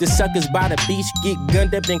The suckers by the beach get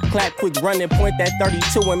gunned up, then clap quick, run and point that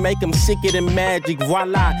 32 and make them sicker than magic.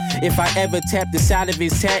 Voila, if I ever tap the side of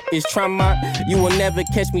his hat, it's trauma. You will never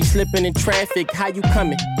catch me slipping in traffic. How you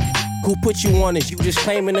coming? Who put you on it? You just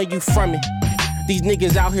claiming or you from it? These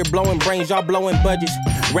niggas out here blowing brains, y'all blowing budgets.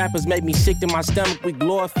 Rappers make me sick to my stomach. We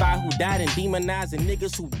glorify who died and demonize the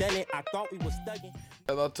niggas who done it. I thought we was thugging.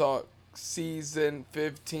 Hello Talk, season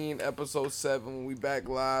 15, episode 7. We back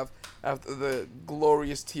live after the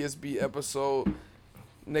glorious TSB episode.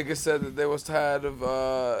 Niggas said that they was tired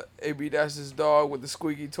of AB Dash's dog with the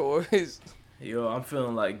squeaky toys. Yo, I'm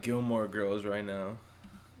feeling like Gilmore Girls right now.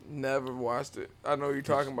 Never watched it. I know what you're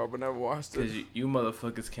talking about, but never watched it. Cause you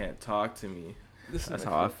motherfuckers can't talk to me. Listen, That's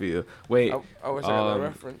how I feel. Wait, I wish I had that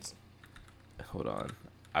reference. Hold on.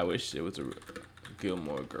 I wish it was a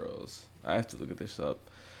Gilmore Girls. I have to look at this up.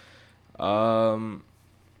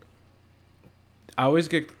 I always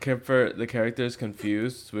get the characters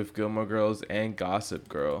confused with Gilmore Girls and Gossip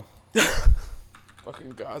Girl. Fucking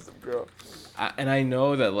Gossip Girl. And I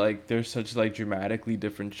know that like there's such like dramatically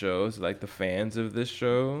different shows. Like the fans of this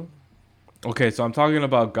show. Okay, so I'm talking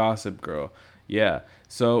about Gossip Girl. Yeah.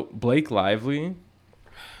 So Blake Lively,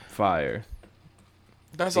 fire.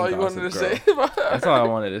 That's all you wanted to say? That's all I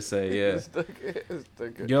wanted to say. Yeah.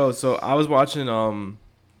 Yo, so I was watching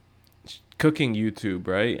cooking YouTube,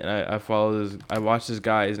 right? And I watched this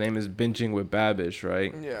guy. His name is Binging with Babish,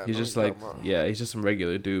 right? Yeah. He's just like, yeah, he's just some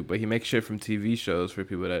regular dude, but he makes shit from TV shows for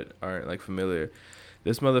people that aren't like familiar.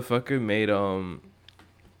 This motherfucker made a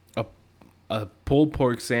pulled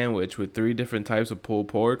pork sandwich with 3 different types of pulled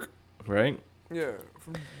pork, right? Yeah,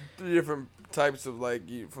 from 3 different types of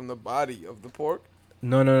from the body of the pork.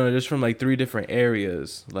 No, just from like 3 different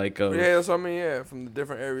areas, like yeah, that's what I mean. Yeah, from the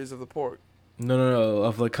different areas of the pork. No,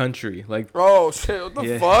 of the country, like. Oh shit! What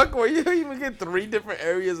the fuck? Where you even get 3 different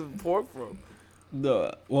areas of pork from?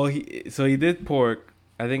 No, well he did pork.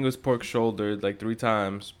 I think it was pork shouldered like 3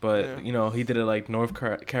 times, but yeah. You know he did it like North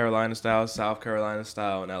Carolina style, South Carolina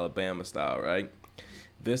style, and Alabama style, right?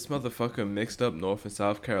 This motherfucker mixed up North and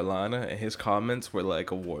South Carolina, and his comments were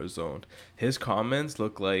like a war zone. His comments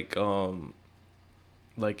look like if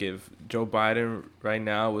Joe Biden right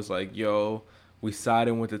now was like, "Yo, we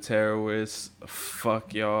siding with the terrorists.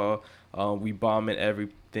 Fuck y'all. We bombing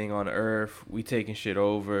everything on Earth. We taking shit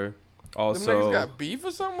over." Also, them niggas got beef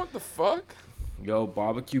or something? What the fuck? Yo,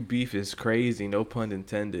 barbecue beef is crazy. No pun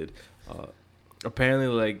intended. Apparently,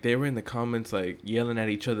 like they were in the comments, like yelling at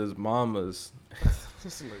each other's mamas.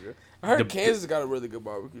 I heard Kansas got a really good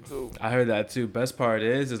barbecue too. I heard that too. Best part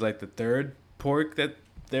is like the third pork that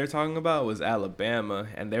they're talking about was Alabama,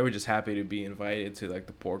 and they were just happy to be invited to like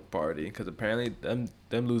the pork party because apparently them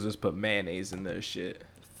losers put mayonnaise in their shit.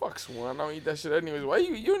 Fuck swine, I don't eat that shit anyways. Why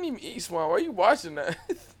you don't even eat swine? Why you watching that?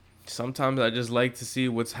 Sometimes I just like to see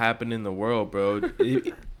what's happening in the world, bro.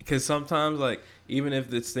 Because sometimes, like, even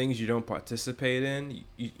if it's things you don't participate in,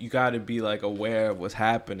 you got to be, like, aware of what's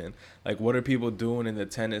happening. Like, what are people doing in the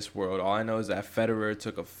tennis world? All I know is that Federer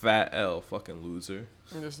took a fat L, fucking loser.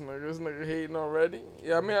 This nigga hating already.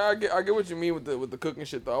 Yeah, I mean, I get what you mean with the cooking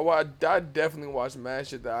shit, though. I definitely watch mad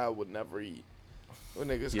shit that I would never eat. When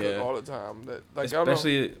niggas cook all the time. That, like,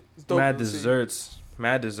 especially mad desserts.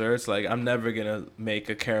 Mad desserts, like I'm never gonna make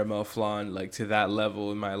a caramel flan like to that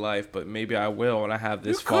level in my life, but maybe I will when I have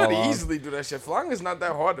this fall. You could easily do that shit. Flan is not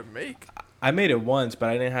that hard to make. I made it once, but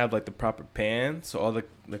I didn't have like the proper pan, so all the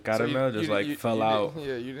caramel fell out.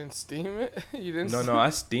 Yeah, you didn't steam it. You didn't. No, I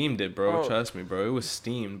steamed it, bro. Oh. Trust me, bro. It was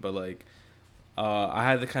steamed, but like, I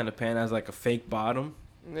had the kind of pan that has like a fake bottom.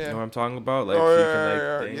 Yeah. You know what I'm talking about? Like,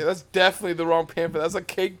 yeah, that's definitely the wrong pan for that. That's a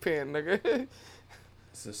cake pan, nigga.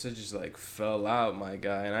 So it just like fell out, my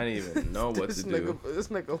guy, and I didn't even know what to do. This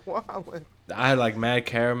nigga wildin'. I had like mad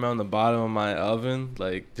caramel in the bottom of my oven,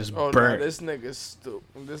 like just burnt. No, this nigga's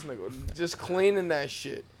stupid. This nigga just cleaning that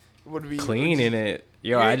shit would be cleaning it.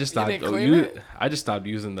 Yo, I just stopped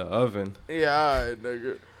using the oven. Yeah, alright,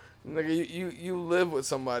 nigga. Nigga, you live with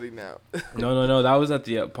somebody now. No, that was at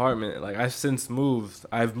the apartment. Like I've since moved.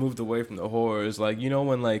 I've moved away from the horrors. Like you know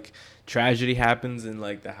when like tragedy happens in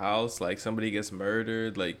like the house, like somebody gets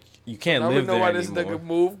murdered, like you can't live there anymore. I don't know why this nigga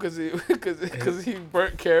moved because he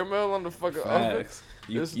burnt caramel on the fucking oven.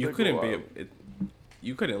 You couldn't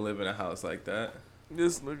you couldn't live in a house like that.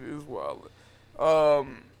 This nigga is wild.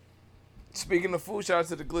 Speaking of food, shout out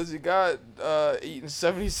to the Glizzy God eating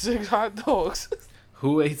 76 hot dogs.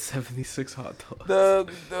 Who ate 76 hot dogs?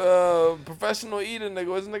 The professional eater nigga.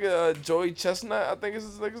 What's nigga? Joey Chestnut, I think is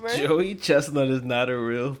his nigga's name. Joey Chestnut is not a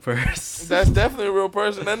real person. That's definitely a real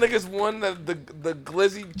person. That nigga's won the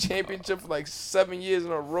Glizzy championship for like 7 years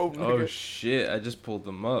in a row, nigga. Oh shit, I just pulled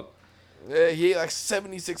them up. Yeah, he ate like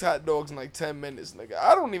 76 hot dogs in like 10 minutes, nigga.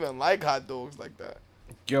 I don't even like hot dogs like that.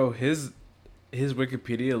 Yo, his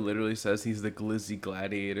Wikipedia literally says he's the Glizzy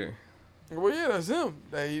Gladiator. Well, yeah, that's him.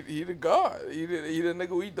 That he the god. He the nigga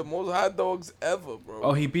who eat the most hot dogs ever, bro.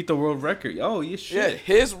 Oh, he beat the world record. Oh, yeah, shit. Yeah,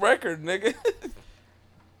 his record, nigga.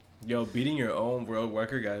 Yo, beating your own world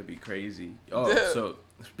record gotta be crazy. Oh, Yeah. so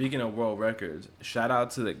speaking of world records, shout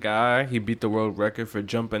out to the guy. He beat the world record for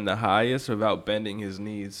jumping the highest without bending his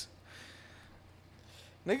knees.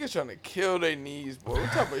 Niggas trying to kill their knees, boy.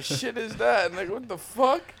 What type of shit is that, nigga? What the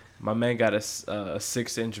fuck? My man got a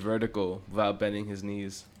 6-inch vertical without bending his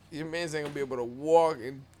knees. Your man's ain't gonna be able to walk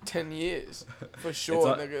in 10 years. For sure,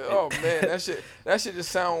 all- nigga. Oh, man. That shit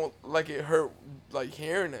just sound like it hurt, like,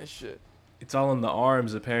 hearing that shit. It's all in the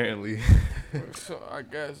arms, apparently. So, I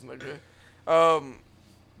guess, nigga.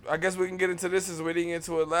 I guess we can get into this as we didn't get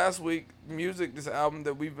into it last week. Music, this album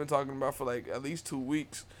that we've been talking about for, like, at least 2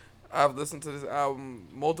 weeks. I've listened to this album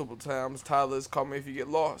multiple times. Tyler's Call Me If You Get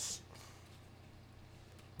Lost.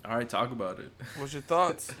 All right, talk about it. What's your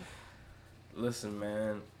thoughts? Listen,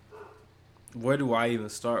 man. Where do I even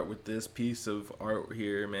start with this piece of art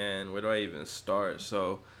here, man? Where do I even start?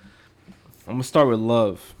 So, I'm going to start with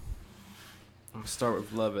love. I'm going to start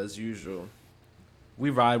with love as usual. We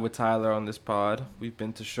ride with Tyler on this pod. We've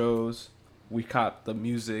been to shows. We cop the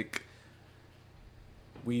music.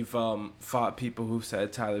 We've fought people who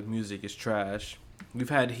said Tyler's music is trash. We've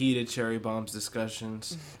had heated cherry bombs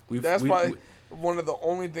discussions. That's probably one of the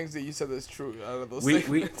only things that you said that's true out of those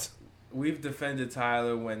things. We've defended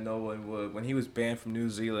Tyler when no one would. When he was banned from New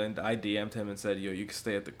Zealand, I DM'd him and said, yo, you can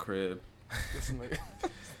stay at the crib. You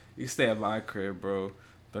can stay at my crib, bro.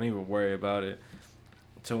 Don't even worry about it.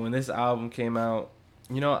 So when this album came out,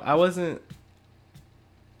 you know, I wasn't...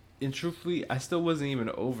 And truthfully, I still wasn't even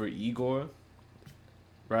over Igor.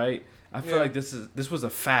 Right? I feel like this was a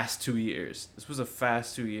fast 2 years. This was a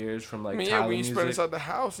fast 2 years from like Tyler when you music. spread inside the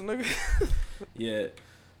house, nigga. Yeah.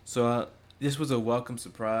 So this was a welcome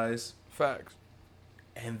surprise. Facts.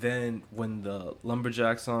 And then when the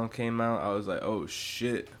Lumberjack song came out, I was like, oh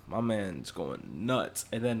shit, my man's going nuts.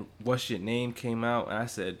 And then What's Your Name came out, and I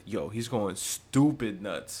said, yo, he's going stupid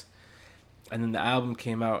nuts. And then the album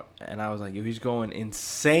came out, and I was like, yo, he's going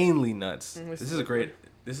insanely nuts. This is a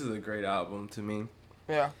great album to me.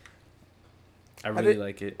 Yeah. I really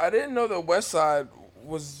like it. I didn't know that Westside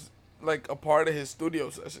was like a part of his studio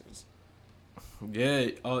sessions. Yeah.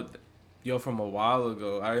 Oh, yo, from a while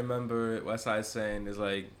ago, I remember Westside saying is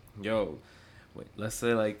like, yo, let's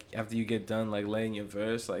say like after you get done like laying your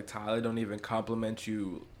verse, like Tyler don't even compliment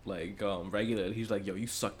you like regularly. He's like, yo, you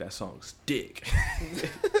suck that song's dick.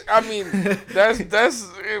 I mean,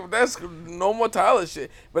 that's normal Tyler shit.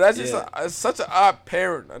 But that's just it's such an odd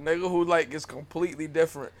parent, a nigga who like is completely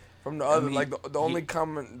different from the other. I mean, like the only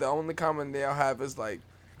common they'll have is like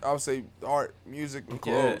I would say art, music, and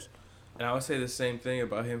clothes. And I would say the same thing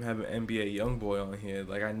about him having NBA YoungBoy on here.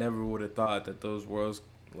 Like I never would have thought that those worlds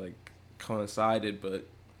like coincided, but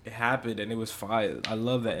it happened and it was fire. I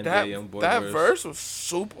love that NBA YoungBoy that verse was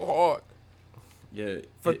super hard. Yeah,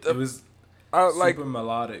 it was super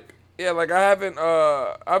melodic. Yeah, like I haven't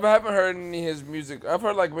heard any of his music. I've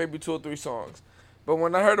heard like maybe 2 or 3 songs, but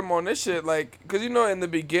when I heard him on this shit, like, cause you know in the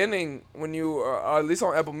beginning when you at least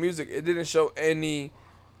on Apple Music, it didn't show any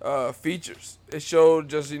features. It showed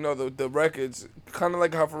just the records, kind of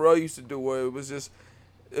like how Pharrell used to do, where it would just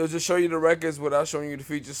show you the records without showing you the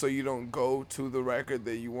features, so you don't go to the record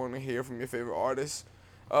that you want to hear from your favorite artist.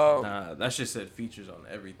 Nah, that shit said features on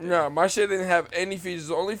everything. Nah, my shit didn't have any features.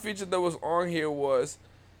 The only feature that was on here was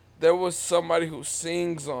there was somebody who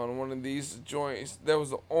sings on one of these joints. That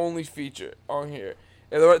was the only feature on here,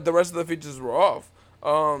 and the rest of the features were off.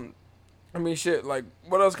 I mean, shit, like,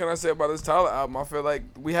 what else can I say about this Tyler album? I feel like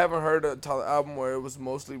we haven't heard a Tyler album where it was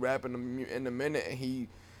mostly rapping in a minute, and he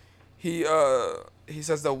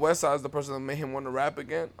says that Westside is the person that made him want to rap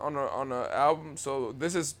again on a album. So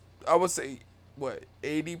this is, I would say, what,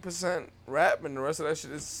 80% rap, and the rest of that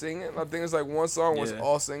shit is singing. I think it's like one song was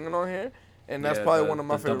all singing on here, and that's probably one of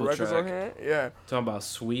my favorite records on here. Yeah. Talking about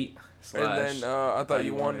Sweet. And then I Thought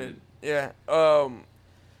You Wanted. Yeah.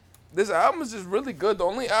 This album is just really good. The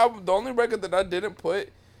only record that I didn't put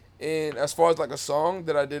in, as far as like a song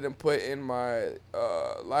that I didn't put in my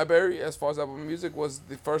library as far as Apple Music, was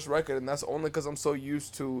the first record, and that's only because I'm so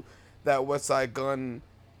used to that Westside Gunn.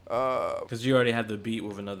 Because you already had the beat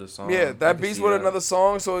with another song. Yeah, that beat's with another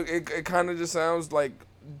song, so it kind of just sounds like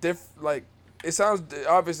it sounds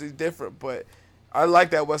obviously different, but I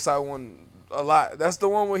like that Westside one a lot. That's the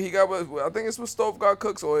one where he got with, I think it's with Stove God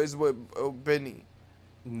Cooks or is with Benny.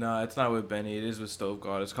 No, it's not with Benny. It is with Stove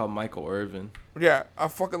God. It's called Michael Irvin. Yeah, I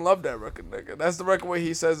fucking love that record, nigga. That's the record where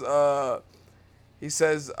he says, I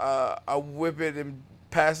whip it and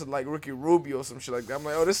pass it like Ricky Rubio or some shit like that. I'm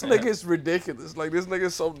like, oh, this nigga is ridiculous. Like, this nigga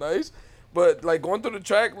is so nice. But, like, going through the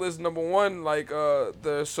track list, number one, like,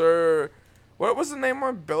 the Sir, what was the name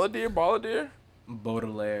on Baudelaire?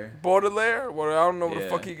 Baudelaire? Well, I don't know where the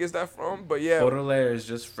fuck he gets that from, but yeah. Baudelaire is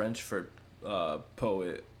just French for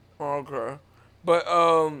poet. Okay. But,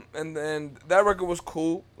 and then that record was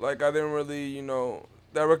cool. Like, I didn't really, you know,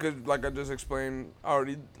 that record, like I just explained, I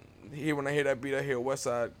already hear when I hear that beat, I hear West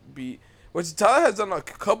Side beat. Which Tyler has done a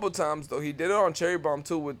couple times, though. He did it on Cherry Bomb,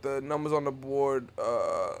 too, with the numbers on the board,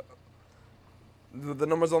 the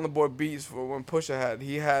numbers on the board beats for when Pusha had.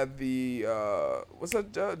 He had the, what's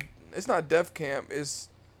that, it's not Def Camp, it's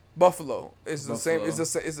Buffalo. It's the same, it's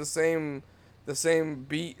the same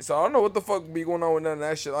beat. So I don't know what the fuck be going on with none of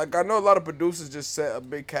that shit. Like, I know a lot of producers just set a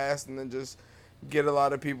big cast and then just get a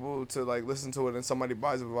lot of people to, like, listen to it, and somebody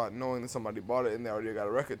buys it without knowing that somebody bought it and they already got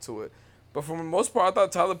a record to it. But for the most part, I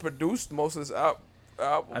thought Tyler produced most of this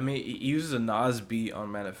album. I mean, he uses a Nas beat on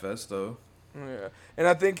Manifesto. Yeah, and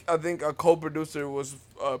I think a co-producer was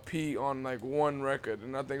P on, like, one record,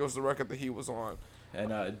 and I think it was the record that he was on.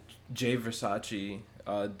 And Jay Versace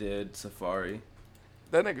did Safari.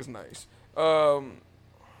 That nigga's nice.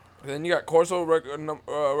 Then you got Corso record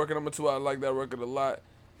number 2. I like that record a lot.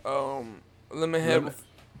 Lemonhead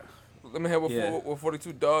with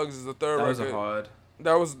 42 Dogs is the third record. That was hard.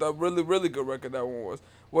 That was a really, really good record, that one was.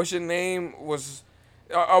 What's Your Name was,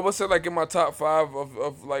 I would say, like, in my top 5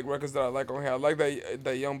 of like, records that I like on here. I like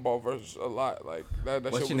that Young Ball verse a lot. Like, that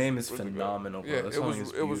What's shit Your Name is really phenomenal, good. bro. Yeah, that song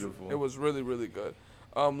is beautiful. It was really, really good.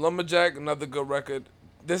 Lumberjack, another good record.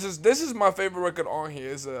 This is my favorite record on here.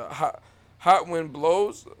 It's Hot Wind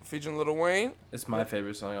Blows featuring Lil Wayne. It's my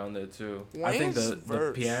favorite song on there too. Wayne's I think the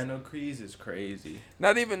verse. piano keys is crazy.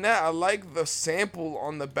 Not even that. I like the sample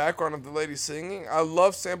on the background of the lady singing. I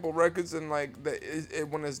love sample records and, like,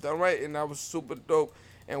 when it's done right, and that was super dope.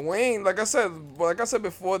 And Wayne, like I said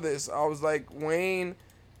before this, I was like, Wayne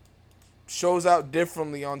shows out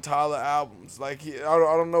differently on Tyler albums. Like, I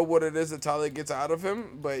don't know what it is that Tyler gets out of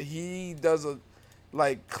him, but he does a,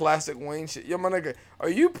 like, classic Wayne shit. Yo, my nigga, are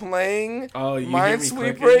you playing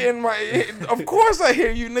Minesweeper in my... Of course I hear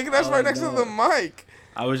you, nigga. That's right next to the mic.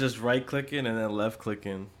 I was just right clicking and then left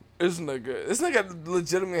clicking. This nigga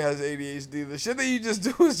legitimately has ADHD. The shit that you just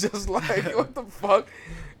do is just like, what the fuck?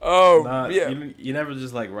 Oh, nah, yeah. You never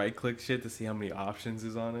just, like, right click shit to see how many options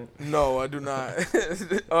is on it? No, I do not.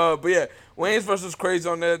 But yeah, Wayne's verse was crazy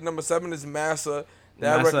on there. Number 7 is Massa.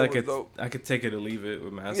 That record was dope. I could take it or leave it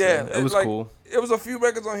with Massa. Yeah, it was, like, cool. It was a few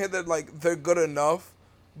records on here that, like, they're good enough,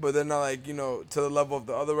 but they're not, like, you know, to the level of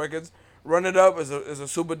the other records. Run It Up is a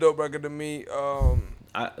super dope record to me.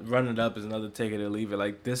 Run It Up is another take it or leave it.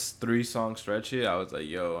 Like, this 3-song stretch here, I was like,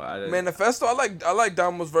 yo, Manifesto. I like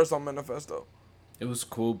Damo's verse on Manifesto. It was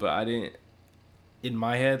cool, but I didn't. In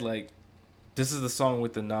my head, like, this is the song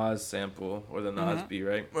with the Nas sample or the Nas beat,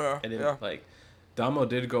 right? Yeah. And then like, Damo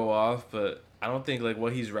did go off, but I don't think, like,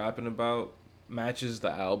 what he's rapping about matches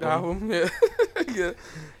the album. Yeah. Yeah.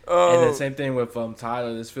 And the same thing with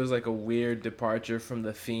Tyler. This feels like a weird departure from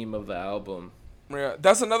the theme of the album. Yeah,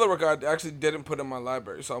 that's another record I actually didn't put in my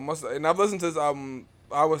library. So and I've listened to this album,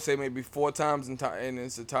 I would say maybe 4 times in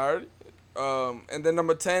its entirety. And then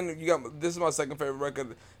number 10, this is my second favorite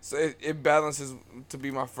record. So it balances to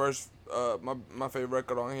be my first, my favorite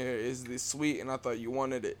record on here is the Sweet, and I Thought You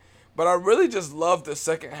Wanted It. But I really just love the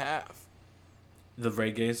second half. The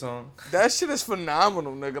reggae song? That shit is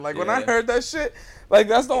phenomenal, nigga. Like, when I heard that shit, like,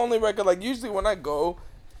 that's the only record. Like, usually when I go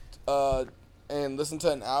and listen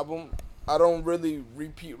to an album, I don't really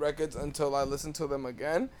repeat records until I listen to them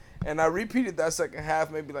again. And I repeated that second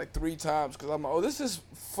half maybe like 3 times because I'm like, oh, this is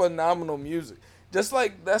phenomenal music. Just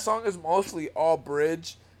like that song is mostly all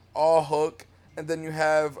bridge, all hook, and then you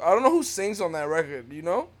have, I don't know who sings on that record, you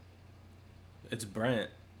know? It's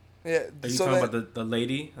Brent. Yeah. Are you talking about the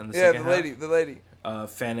lady on the second half? the lady.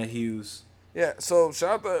 Fana Hughes. Yeah, so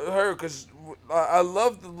shout out to her because I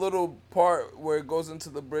love the little part where it goes into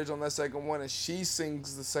the bridge on that second one and she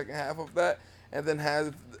sings the second half of that and then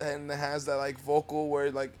has that like vocal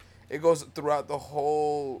where like it goes throughout the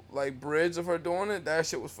whole like bridge of her doing it. That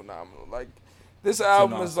shit was phenomenal. Like this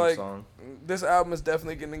album is like song. This album is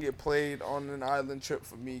definitely gonna get played on an island trip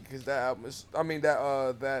for me because that album is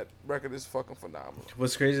that record is fucking phenomenal.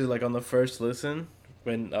 What's crazy is like on the first listen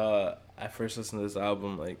when I first listened to this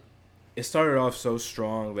album, like it started off so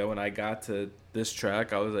strong that when I got to this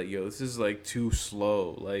track, I was like, yo, this is like too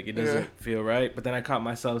slow. Like it doesn't feel right. But then I caught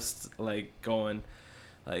myself like going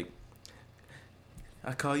like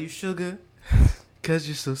I call you sugar, cause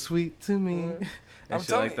you're so sweet to me. I'm And shit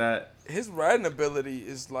telling like that. His writing ability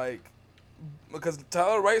is like, because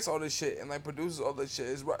Tyler writes all this shit and like produces all this shit.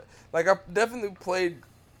 Is like I've definitely played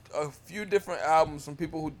a few different albums from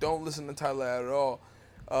people who don't listen to Tyler at all,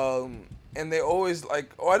 and they always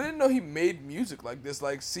like, oh, I didn't know he made music like this.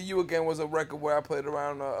 Like, See You Again was a record where I played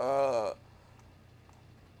around a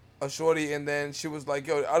shorty, and then she was like,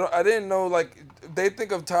 yo, I didn't know, like, they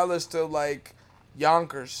think of Tyler still like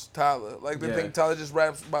Yonkers Tyler, like they think Tyler just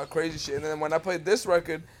raps about crazy shit. And then when I played this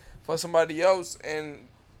record for somebody else and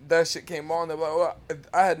that shit came on, they're like, oh,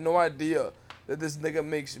 I had no idea that this nigga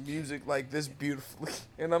makes music like this beautifully.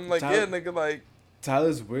 And I'm like, yeah, nigga, like,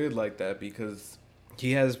 Tyler's weird like that because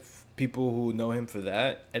he has people who know him for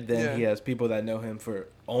that, and then he has people that know him for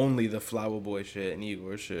only the Flower Boy shit and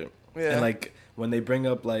Igor shit. Yeah. And like when they bring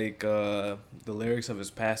up like the lyrics of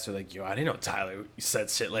his past, they're like, yo, I didn't know Tyler said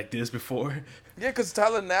shit like this before. Yeah, because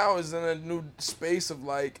Tyler now is in a new space of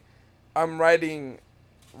like, I'm writing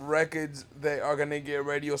records that are gonna get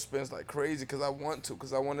radio spins like crazy because I want to,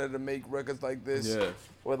 because I wanted to make records like this. Yeah.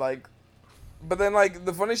 With like, but then like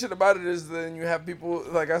the funny shit about it is then you have people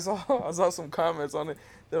like I saw some comments on it.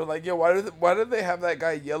 They were like, yo, why did they have that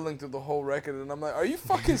guy yelling through the whole record? And I'm like, are you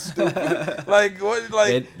fucking stupid? Like what?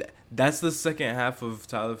 Like that's the second half of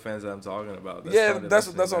Tyler fans that I'm talking about. That's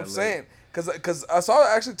what I'm saying. Cause I saw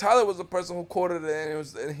actually Tyler was the person who quoted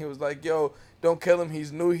it, and he was like, yo, don't kill him,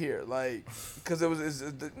 he's new here. Like, cause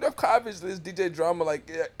obviously this DJ Drama, like,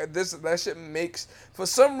 that shit makes, for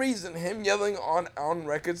some reason, him yelling on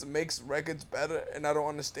records makes records better, and I don't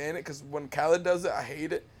understand it, cause when Khaled does it, I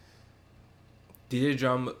hate it. DJ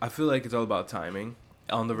Drama, I feel like it's all about timing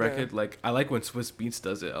on the record. Yeah. Like, I like when Swiss Beats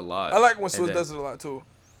does it a lot. I like when Swiss does it a lot too.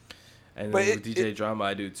 And then with DJ Drama,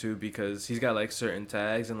 I do too, because he's got like certain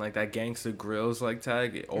tags, and like that Gangsta Grills like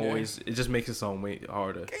tag, it just makes the song way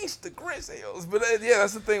harder. Gangsta Grills, but yeah,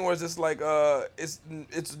 that's the thing where it's just like it's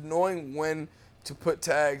knowing when to put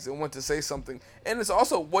tags and when to say something, and it's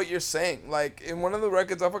also what you're saying. Like in one of the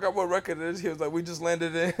records, I forgot what record it is. He was like, we just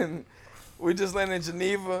landed in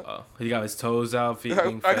Geneva. Oh, he got his toes out.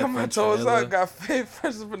 I got my toes out. Got fake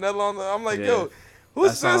Fresh Vanilla on there. I'm like, yo. Who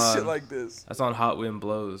says shit like this? That's on Hot Wind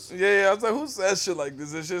Blows. Yeah, I was like, who says shit like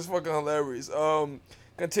this? This shit's fucking hilarious.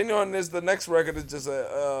 Continue on this. The next record is just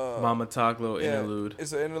a Mama Talk little interlude.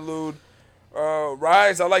 It's an interlude.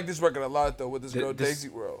 Rise. I like this record a lot though with this girl Daisy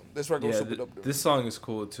World. This record was super dope. This song is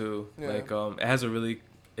cool too. Yeah. Like it has a really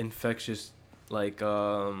infectious like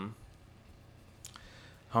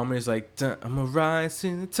harmonies like I'ma rise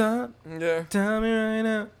to the top. Yeah. Tell me right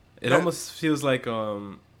now. It almost feels like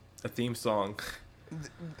a theme song.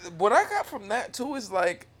 What I got from that too is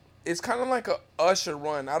like it's kind of like a Usher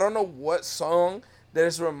run. I don't know what song that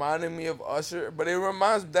is reminding me of Usher, but it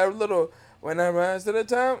reminds that little when I rise to the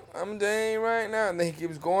top, I'm dang right now, and then he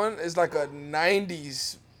keeps going. It's like a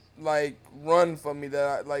 '90s like run for me that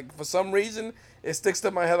I like. For some reason, it sticks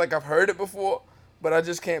to my head. Like I've heard it before, but I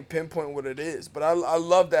just can't pinpoint what it is. But I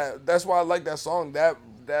love that. That's why I like that song. That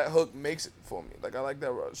hook makes it for me. Like I like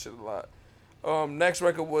that shit a lot. Next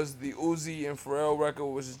record was the Uzi and Pharrell record,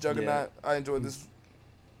 which is Juggernaut. Yeah. I enjoyed this.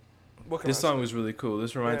 This song was really cool.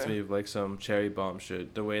 This reminds me of like some Cherry Bomb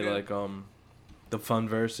shit. The way like the fun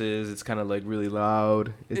verses, it's kind of like really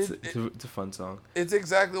loud. It's a fun song. It's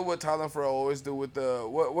exactly what Tyler and Pharrell always do with the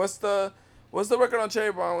what's the record on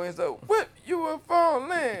Cherry Bomb when it's the whip you were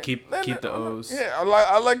falling. Keep the O's. Yeah,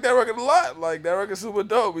 I like that record a lot. Like that record's super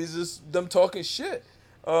dope. He's just them talking shit.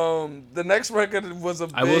 The next record was a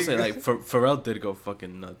big... I will say, like, Pharrell did go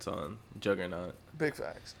fucking nuts on Juggernaut. Big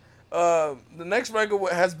facts. The next record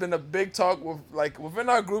has been a big talk with, like, within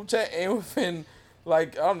our group chat and within,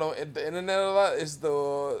 like, I don't know, the internet a lot, is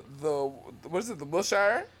the what is it, the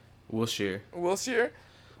Wilshire record?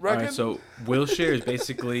 Alright, so Wilshire is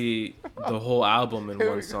basically the whole album in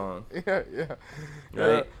one song. Yeah. Right?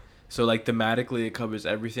 Yeah. So, like, thematically, it covers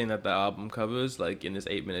everything that the album covers, like, in this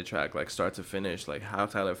 8-minute track, like, start to finish, like, how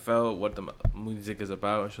Tyler felt, what the music is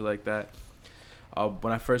about, and shit like that.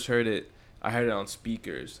 When I first heard it, I heard it on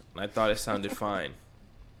speakers, and I thought it sounded fine,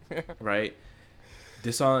 right?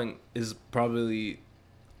 This song is probably,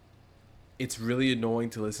 it's really annoying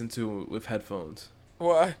to listen to with headphones.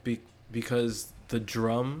 Why? Because the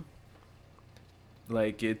drum,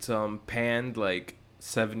 like, it's panned, like,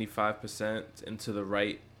 75% into the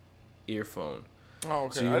right earphone. Oh,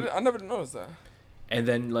 okay. So I never noticed that. And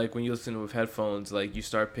then, like, when you listen with headphones, like, you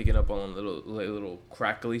start picking up on little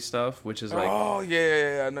crackly stuff, which is like... Oh,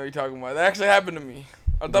 yeah. I know you're talking about. That actually happened to me.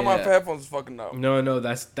 I thought my headphones was fucking up. No,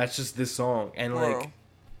 that's just this song. And, like,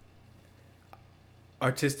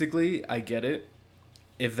 artistically, I get it.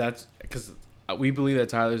 If that's... Because we believe that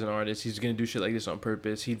Tyler's an artist. He's gonna do shit like this on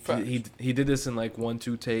purpose. He did this in like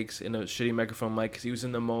 1-2 takes in a shitty microphone mic because he was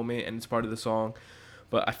in the moment and it's part of the song.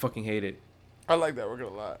 But I fucking hate it. I like that record a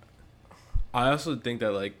lot. I also think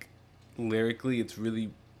that like lyrically it's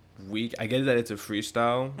really weak. I get that it's a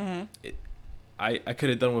freestyle. Mm-hmm. I could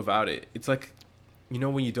have done without it. It's like, you know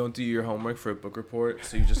when you don't do your homework for a book report,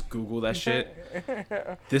 so you just Google that shit.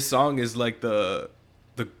 This song is like the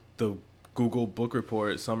Google book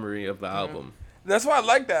report summary of the album. That's why I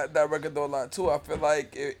like that record though a lot too. I feel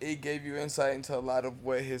like it gave you insight into a lot of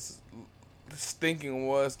what his thinking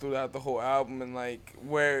was throughout the whole album and like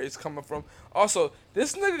where it's coming from. Also,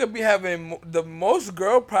 this nigga could be having the most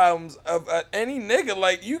girl problems of any nigga.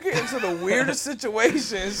 Like you get into the weirdest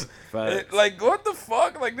situations. Like what the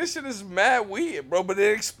fuck? Like this shit is mad weird, bro. But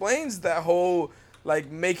it explains that whole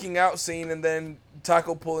like making out scene and then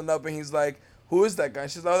Taco pulling up and he's like, "Who is that guy?"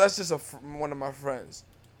 She's like, "Oh, that's just one of my friends."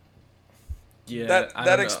 Yeah,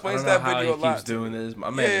 that explains that video a lot. He keeps doing this. My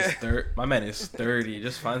man is 30.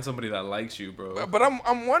 Just find somebody that likes you, bro. But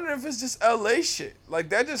I'm wondering if it's just LA shit. Like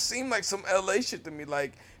that just seemed like some LA shit to me.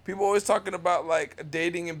 Like people always talking about like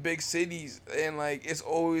dating in big cities and like it's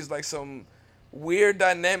always like some weird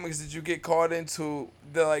dynamics that you get caught into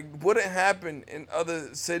that like wouldn't happen in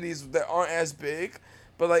other cities that aren't as big.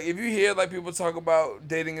 But like if you hear like people talk about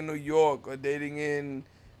dating in New York or dating in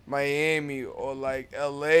Miami or like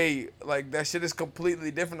LA, like that shit is completely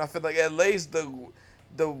different. I feel like LA's the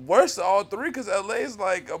worst of all three because LA is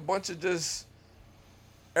like a bunch of just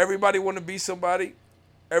everybody want to be somebody,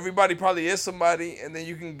 everybody probably is somebody, and then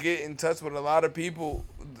you can get in touch with a lot of people,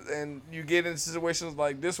 and you get in situations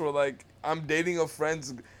like this where like I'm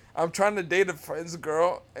trying to date a friend's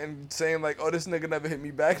girl and saying like, oh, this nigga never hit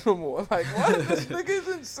me back no more. Like what? This nigga is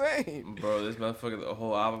insane. Bro, this motherfucker, the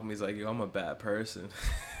whole album, he's like, yo, I'm a bad person.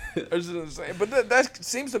 That's just insane. But that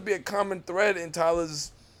seems to be a common thread in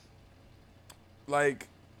Tyler's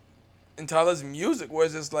music, where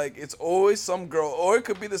it's just like it's always some girl, or it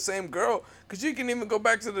could be the same girl. Cause you can even go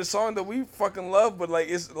back to the song that we fucking love, but like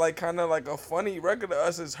it's like kind of like a funny record to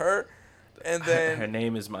us. It's her, and then her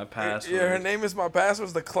name is my password. Yeah, her name is my password.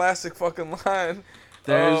 Is the classic fucking line.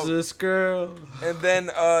 There's this girl. And then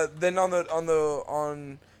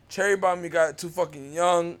on Cherry Bomb you got Too Fucking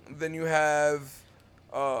Young. Then you have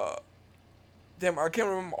damn, I can't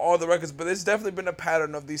remember all the records, but it's definitely been a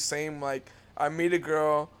pattern of these same like I meet a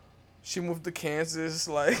girl, she moved to Kansas,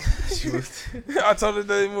 like I told her that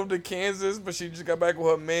they moved to Kansas, but she just got back with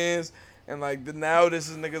her mans, and like now this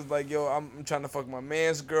is niggas like, yo, I'm trying to fuck my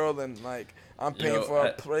man's girl, and like I'm paying for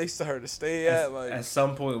a place to her to stay at. Like at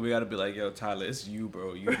some point we gotta be like, yo, Tyler, it's you,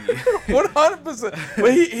 bro. You 100%.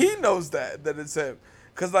 But he knows that it's him.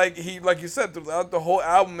 Cause like you said throughout the whole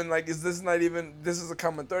album, and like this is a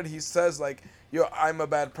common thread. He says like, yo, I'm a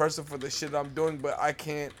bad person for the shit I'm doing, but I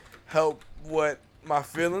can't help what my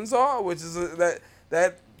feelings are, which is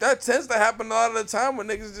that tends to happen a lot of the time when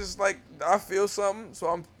niggas just like, I feel something, so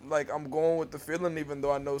I'm going with the feeling, even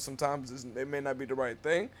though I know sometimes it may not be the right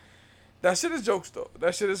thing. That shit is jokes though.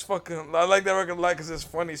 That shit is fucking. I like that record a lot because it's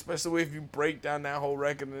funny, especially if you break down that whole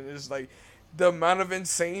record and it's like the amount of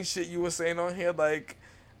insane shit you were saying on here, like.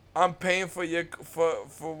 I'm paying for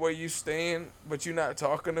where you staying, but you not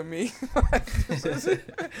talking to me.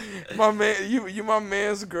 My man, you my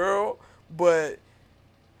man's girl, but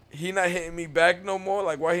he not hitting me back no more.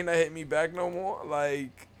 Like why he not hitting me back no more?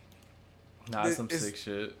 Like some sick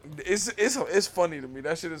shit. It's funny to me.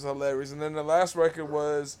 That shit is hilarious. And then the last record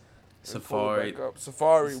was Safari,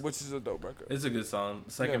 which is a dope record. It's a good song.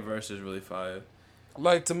 The second verse is really fire.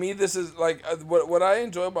 Like to me, this is like what I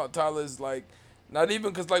enjoy about Tyler is like. Not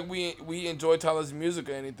even because, like, we enjoy Tyler's music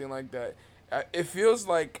or anything like that. It feels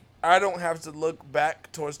like I don't have to look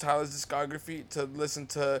back towards Tyler's discography to listen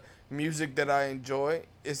to music that I enjoy.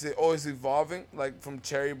 It's always evolving, like, from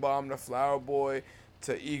Cherry Bomb to Flower Boy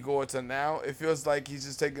to Igor to now. It feels like he's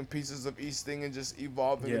just taking pieces of each thing and just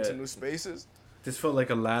evolving into new spaces. This felt like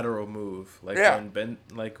a lateral move, when Ben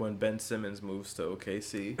Simmons moves to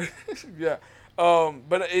OKC. Yeah.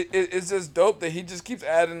 But it's just dope that he just keeps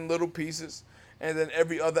adding little pieces. And then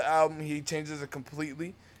every other album, he changes it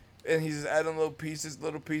completely. And he's just adding little pieces,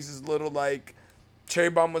 like, Cherry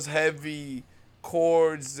Bomb was heavy,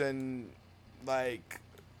 chords, and, like,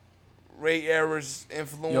 Ray Ayers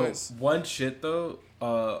influence. Yo, one shit, though,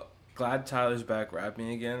 glad Tyler's back rapping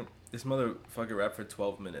again. This motherfucker rapped for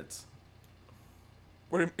 12 minutes.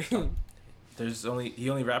 What do you mean? He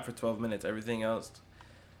only rapped for 12 minutes. Everything else,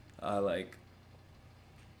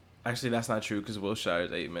 actually, that's not true because Wilshire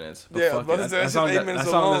is 8 minutes. But yeah, that song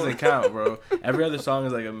doesn't count, bro. Every other song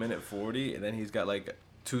is like a minute 40, and then he's got like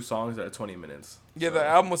 2 songs that are 20 minutes. Yeah, So, the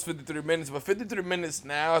album was 53 minutes, but 53 minutes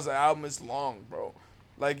now as an album is long, bro.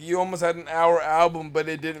 Like, you almost had an hour album, but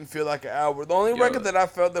it didn't feel like an hour. The only record that I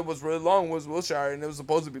felt that was really long was Wilshire, and it was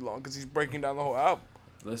supposed to be long because he's breaking down the whole album.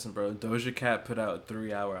 listen, bro, Doja Cat put out a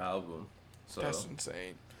 3-hour album. So That's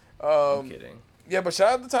insane. I'm kidding. Yeah, but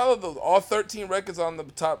shout out to Tyler, though. All 13 records on the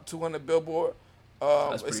top 200 Billboard.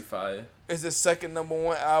 That's pretty fire. It's his second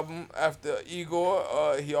 #1 album after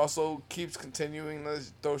Igor. He also keeps continuing to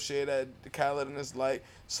throw shade at Khaled and it's like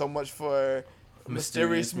so much for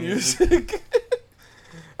mysterious music.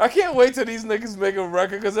 I can't wait till these niggas make a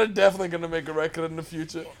record because they're definitely gonna make a record in the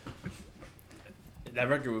future. That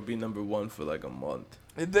record would be #1 for like a month.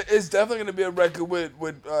 It's definitely gonna be a record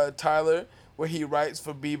with Tyler where he writes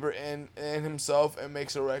for Bieber and himself and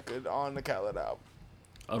makes a record on the Khaled album.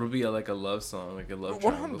 It'll be like a love song, like a love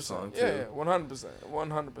triangle song too. Yeah,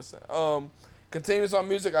 100%. Continues on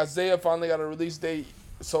music. Isaiah finally got a release date,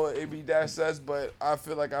 so AB Dash says, but I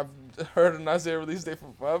feel like I've heard an Isaiah release date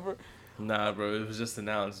for forever. Nah, bro, it was just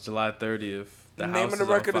announced July 30th. The name of the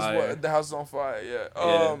record is what? The House is on Fire.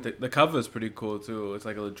 Yeah. The cover is pretty cool too. It's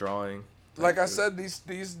like a drawing. Like I said,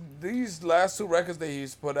 these last 2 records that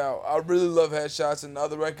he's put out, I really love Headshots, and the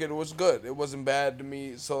other record was good. It wasn't bad to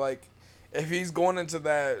me. So like, if he's going into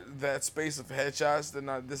that space of Headshots, then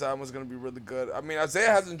this album is gonna be really good. I mean, Isaiah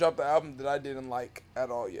hasn't dropped the album that I didn't like at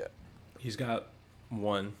all yet. He's got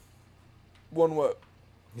one. One what?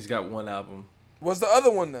 He's got one album. What's the other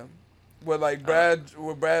one then? With like Brad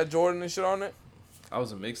Jordan and shit on it? That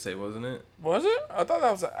was a mixtape, wasn't it? Was it? I thought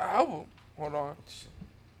that was an album. Hold on.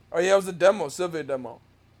 Oh yeah, it was a demo, Sylvia demo.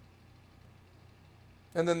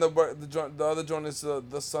 And then the other joint is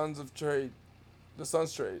the Sons of Trade, the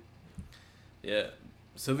Sons Trade. Yeah,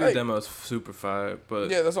 Sylvia demo is super fire,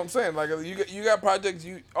 but yeah, that's what I'm saying. Like you got projects,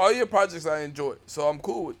 all your projects I enjoy, so I'm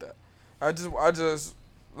cool with that. I just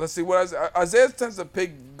let's see what Isaiah tends to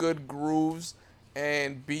pick good grooves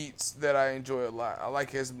and beats that I enjoy a lot. I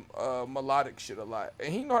like his melodic shit a lot,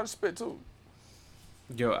 and he know how to spit too.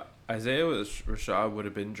 Yo, Isaiah Rashad would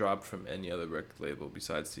have been dropped from any other record label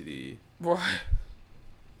besides CDE. Why?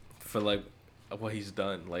 For like what he's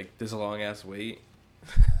done, like this long ass wait.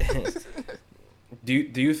 Do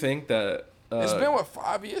you think that it's been what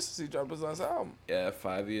 5 years since he dropped his last album? Yeah,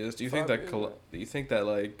 5 years. Do you think that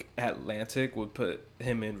like Atlantic would put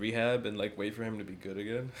him in rehab and like wait for him to be good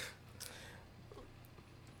again?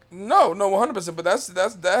 No, 100%. But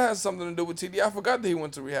that has something to do with TDE. I forgot that he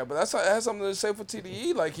went to rehab, but that has something to say for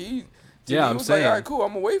TDE. Like TDE I'm was saying, like, all right, cool, I'm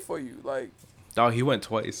gonna wait for you. Like, dog, he went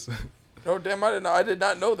twice. Oh damn! I did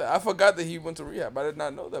not know that. I forgot that he went to rehab. I did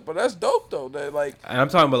not know that. But that's dope though. That like. And I'm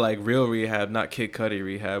talking about like real rehab, not Kid Cudi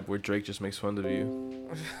rehab, where Drake just makes fun of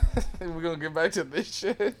you. We're gonna get back to this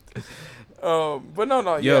shit. But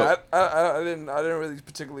no, Yo. yeah, I didn't really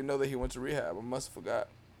particularly know that he went to rehab. I must have forgot.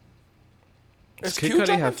 Is Kid Q Cudi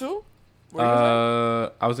jumping have too?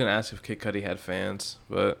 I was gonna ask if Kid Cudi had fans,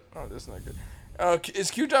 but oh, that's not good.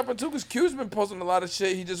 Is Q dropping too? Because Q's been posting a lot of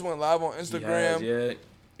shit. He just went live on Instagram. Yeah.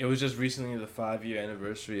 It was just recently the 5-year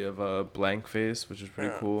anniversary of Blank Face, which is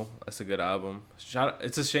pretty cool. That's a good album.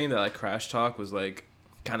 It's a shame that like Crash Talk was like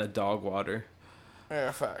kind of dog water. Yeah,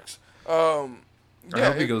 facts. I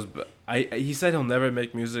hope he goes. He said he'll never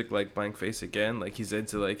make music like Blank Face again. Like he's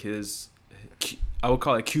into like his, I would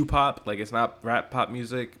call it Q pop. Like it's not rap pop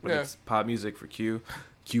music, but it's pop music for Q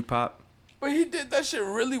pop. But he did that shit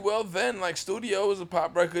really well then. Like, Studio was a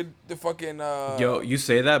pop record. The fucking... Yo, you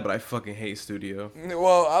say that, but I fucking hate Studio.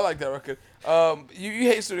 Well, I like that record. You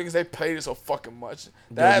hate Studio because they played it so fucking much.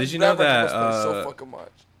 Did you know that... so fucking much.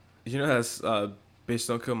 You know that Bitch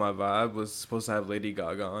Don't Kill My Vibe was supposed to have Lady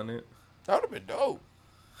Gaga on it? That would have been dope.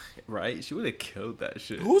 Right? She would have killed that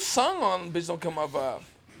shit. Who sung on Bitch Don't Kill My Vibe?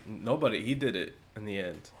 Nobody. He did it in the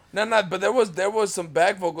end. No, but there was some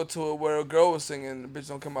back vocal to it where a girl was singing "Bitch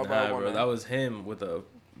Don't Kill My Vibe." Nah, bro, that was him with a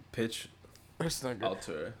pitch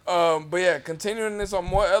alter. But yeah, continuing this on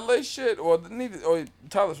more LA shit, or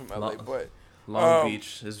Tyler's from LA, but Long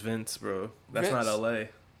Beach is Vince, bro. That's Vince? not LA.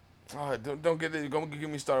 Oh, don't get it. Don't get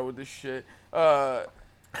me started with this shit.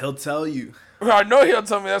 He'll tell you. I know he'll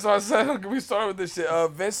tell me. That's why I said don't get me started with this shit.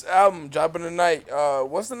 Vince album dropping tonight.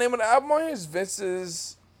 What's the name of the album on here? It's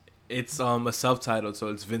Vince's. It's a self-titled, so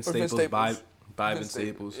it's Vince Staples by Vince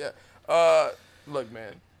Staples. Yeah. Look,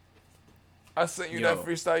 man. I sent you that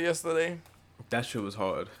freestyle yesterday. That shit was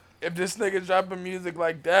hard. If this nigga dropping music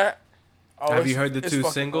like that, have you heard the 2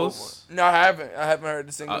 singles? Over. No, I haven't. I haven't heard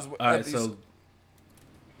the singles. All right,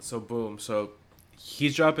 so boom. So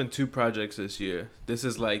he's dropping 2 projects this year. This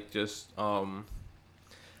is like just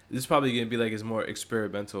this is probably gonna be like his more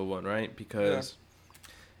experimental one, right? Because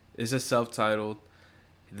it's just self-titled.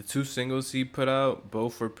 The 2 singles he put out,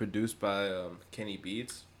 both were produced by Kenny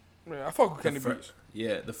Beats. Yeah, I fuck with Kenny Beats.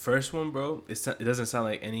 Yeah, the first one, bro, it doesn't sound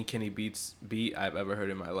like any Kenny Beats beat I've ever heard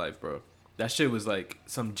in my life, bro. That shit was like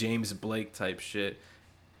some James Blake type shit.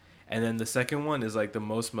 And then the second one is like the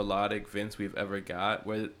most melodic Vince we've ever got,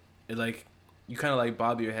 where it like you kind of like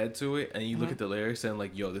bob your head to it and you look at the lyrics and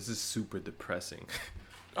like, yo, this is super depressing.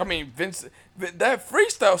 I mean, Vince, that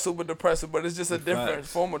freestyle super depressing, but it's just a different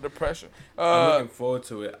form of depression. I'm looking forward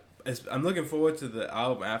to it. I'm looking forward to the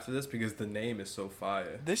album after this because the name is so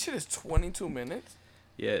fire. This shit is 22 minutes.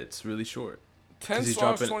 Yeah, it's really short. 10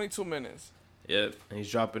 songs, 22 minutes. Yep, and he's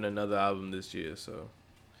dropping another album this year, so.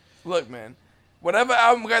 Look, man. Whatever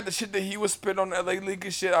album got the shit that he was spit on LA League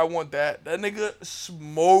and shit, I want that. That nigga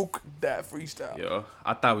smoked that freestyle. Yo,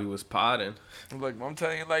 I thought we was potting. Look, I'm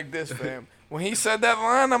telling you like this, fam. When he said that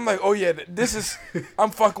line, I'm like, oh yeah, this is, I'm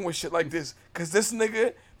fucking with shit like this. Because this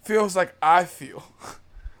nigga feels like I feel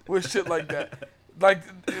with shit like that. Like,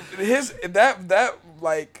 that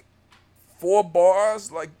like, 4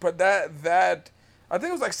 bars, like, but that, I think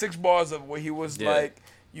it was like 6 bars of where he was like,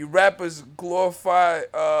 you rappers glorify,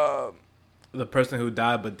 the person who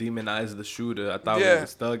died but demonized the shooter. I thought we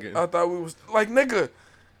was thugging. I thought we was like, nigga.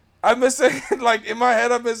 I've been saying, like, in my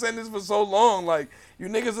head, I've been saying this for so long. Like, you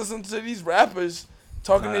niggas listen to these rappers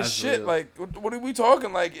talking this shit. Real. Like, what are we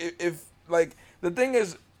talking? Like, if like the thing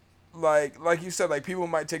is, like you said, like people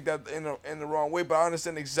might take that in the wrong way, but I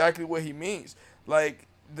understand exactly what he means. Like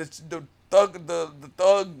the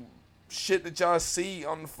thug shit that y'all see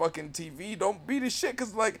on the fucking TV, don't be the shit.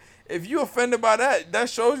 Cause like if you offended by that, that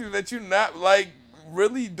shows you that you're not like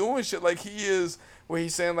really doing shit like he is. Where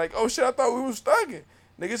he's saying like, oh shit, I thought we was thugging.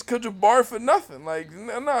 Niggas killed your bar for nothing. Like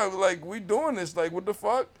no, like we doing this. Like what the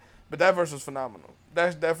fuck? But that verse was phenomenal.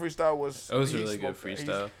 That freestyle was. It was really good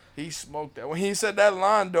freestyle. He smoked that. When he said that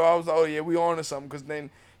line though, I was like, oh yeah, we on to something. Cause then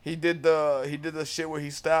he did the shit where he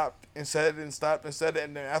stopped and said it and stopped and said it,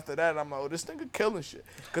 and then after that I'm like, oh, this nigga killing shit.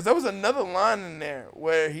 Cause there was another line in there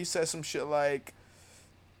where he said some shit like,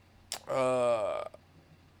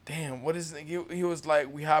 damn, what is it? He was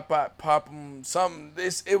like, we hop out, pop him, something.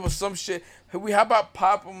 It was some shit. We hop out,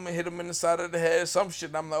 pop him, and hit him in the side of the head, some shit.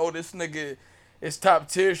 And I'm like, oh, this nigga is top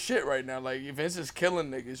tier shit right now. Like, Vince is killing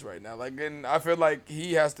niggas right now. Like, and I feel like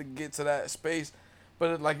he has to get to that space.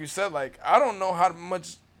 But like you said, like, I don't know how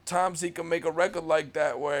much times he can make a record like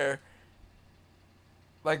that where,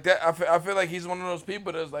 like that. I feel like he's one of those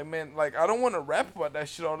people that's like, man, like I don't want to rap about that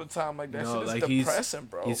shit all the time. Like that shit is like depressing,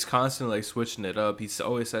 bro. He's constantly like switching it up. He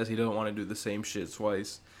always says he doesn't want to do the same shit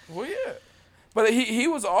twice. Well, yeah, but he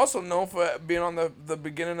was also known for being on the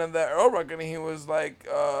beginning of that Earl record, and he was like,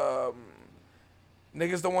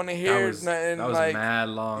 niggas don't want to hear nothing. That was like mad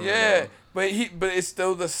long. Yeah, ago. But it's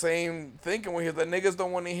still the same thinking when he's like, niggas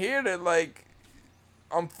don't want to hear that like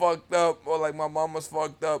I'm fucked up or like my mama's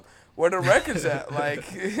fucked up. Where the records at? Like,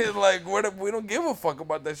 like we don't give a fuck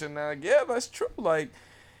about that shit now. Like, yeah, that's true. Like,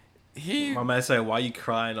 my man said, "Why you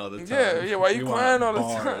crying all the time?" Yeah. Why you crying all the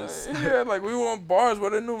time? Yeah, like we want bars. Where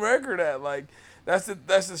the new record at? Like, that's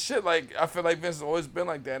the shit. Like, I feel like Vince has always been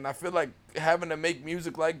like that, and I feel like having to make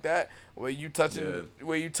music like that, where you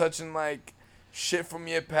touching like shit from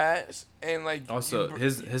your past, and like also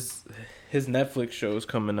his Netflix show is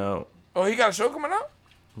coming out. Oh, he got a show coming out?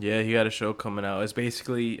 Yeah, he got a show coming out. It's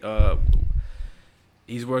basically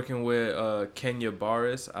he's working with Kenya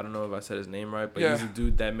Barris. I don't know if I said his name right, but he's a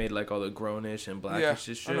dude that made like all the Grownish and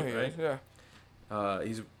Blackish shit, right? Yeah.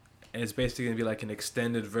 And it's basically gonna be like an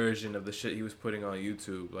extended version of the shit he was putting on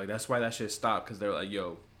YouTube. Like that's why that shit stopped, because they're like,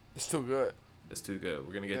 yo, it's too good. It's too good.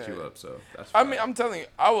 We're gonna get you up. So that's. I mean, I'm telling you,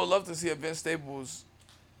 I would love to see a Vince Staples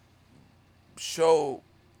show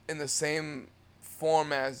in the same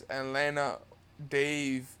form as Atlanta,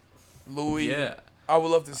 Dave, Louis. Yeah. I would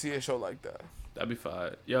love to see a show like that. That'd be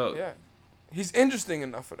fine. Yo. Yeah. He's interesting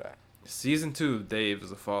enough for that. Season 2 of Dave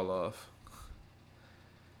is a fall off.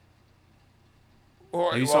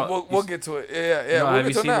 All right, we'll get to it. Yeah. No, we'll have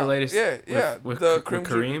you seen the latest? Yeah. With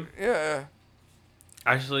Kareem? Yeah.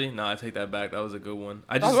 Actually, no, I take that back. That was a good one.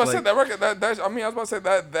 I was about to say that record. I was about to say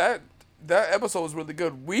that episode was really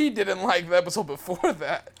good. We didn't like the episode before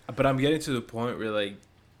that. But I'm getting to the point where like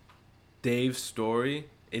Dave's story,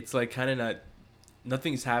 it's like kind of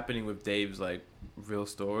nothing's happening with Dave's like real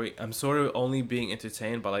story. I'm sort of only being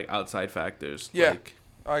entertained by like outside factors. Yeah, like,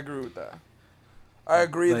 I agree with that. I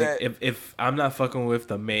agree like, that if I'm not fucking with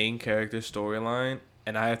the main character storyline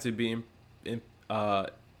and I have to be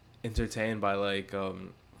entertained by like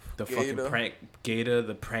the fucking prank Gator,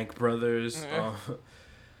 the Prank Brothers,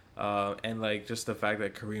 and like just the fact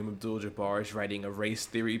that Kareem Abdul-Jabbar is writing a race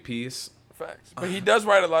theory piece. Facts, but he does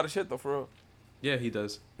write a lot of shit though, for real. Yeah, he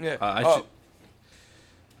does. Yeah. I should.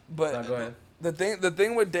 But No, go ahead. the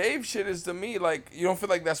thing with Dave shit is, to me, like, you don't feel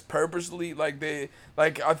like that's purposely, like, they,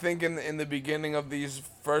 like, I think in the beginning of these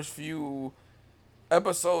first few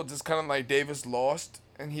episodes, it's kind of like Dave is lost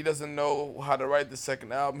and he doesn't know how to write the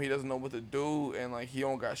second album. He doesn't know what to do, and like he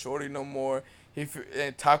don't got Shorty no more.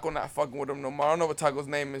 And Taco not fucking with him no more. I don't know what Taco's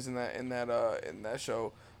name is in that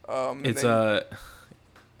show.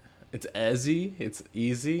 It's Ezzy. It's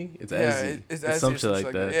Easy. It's yeah, Ezzy. it's It's Ezzy some or shit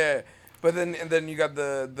like that. Yeah. But then you got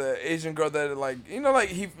the Asian girl that, like, you know, like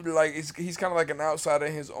he's kind of like an outsider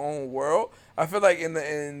in his own world. I feel like in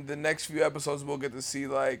the next few episodes we'll get to see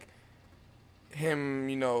like him,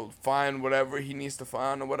 you know, find whatever he needs to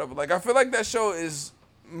find or whatever. Like, I feel like that show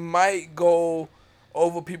might go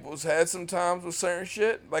over people's heads sometimes with certain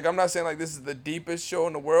shit. Like, I'm not saying like this is the deepest show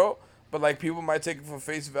in the world, but like people might take it for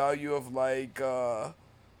face value of like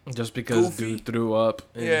Just because Goofy. dude threw up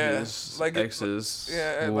in Yeah, his like ex's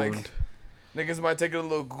like wound. niggas might take it a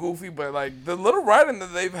little goofy, but like the little writing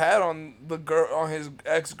that they've had on his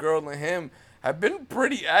ex girl and him have been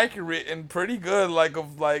pretty accurate and pretty good, like,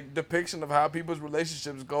 of like depiction of how people's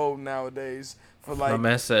relationships go nowadays. For My like,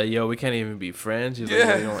 man said, "Yo, we can't even be friends." He's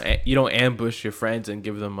Yeah. like, you don't ambush your friends and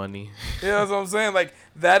give them money." you know what I'm saying? Like,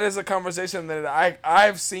 that is a conversation that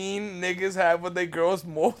I've seen niggas have with their girls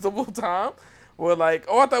multiple times. Where like,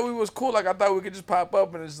 oh, I thought we was cool. Like, I thought we could just pop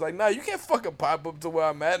up, and it's like, nah, you can't fucking pop up to where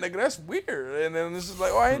I'm at, nigga. That's weird. And then it's just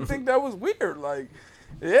like, oh, I didn't think that was weird. Like,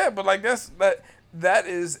 yeah, but like that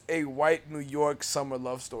is a white New York summer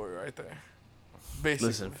love story right there. Basically.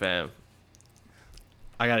 Listen, fam.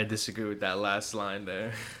 I gotta disagree with that last line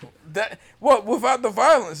there. That what without the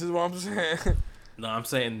violence is what I'm saying. No, I'm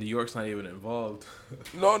saying New York's not even involved.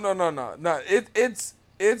 No.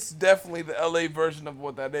 It's definitely the LA version of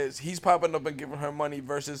what that is. He's popping up and giving her money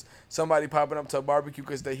versus somebody popping up to a barbecue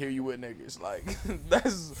because they hear you with niggas. Like,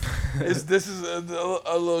 this is a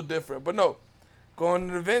little different. But no, going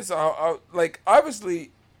to the events, like,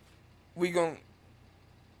 obviously we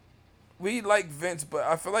like Vince, but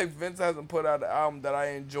I feel like Vince hasn't put out an album that I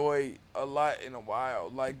enjoy a lot in a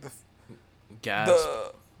while. Like Gasp.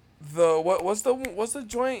 what's the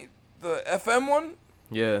joint, the FM one?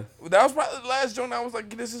 Yeah, That was probably the last joint I was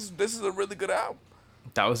like, this is a really good album.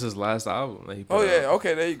 that was his last album that he put Oh yeah, out.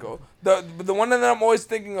 okay, there you go. The one that I'm always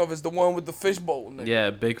thinking of is the one with the fishbowl. Nigga. Yeah,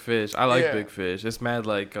 Big Fish. I like Yeah. Big Fish. It's mad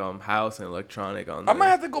like house and electronic on there. I might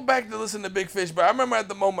have to go back to listen to Big Fish, but I remember at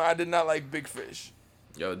the moment I did not like Big Fish.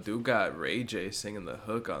 Yo, dude got Ray J singing the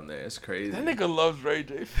hook on there. It's crazy. That nigga loves Ray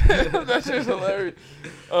J. That shit's hilarious.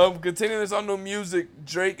 Continuing this on new music,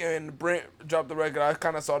 Drake and Brent dropped the record. I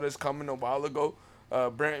kind of saw this coming a while ago.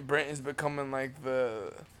 Brent is becoming like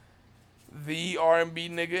the R&B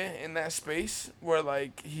nigga in that space, where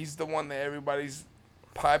like he's the one that everybody's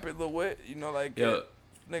popular with. You know, like Yo,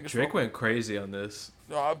 niggas. Drake went crazy on this.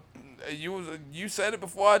 You said it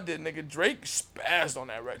before I did, nigga. Drake spazzed on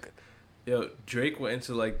that record. Yo, Drake went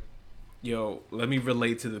into like, yo, let me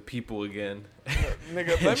relate to the people again.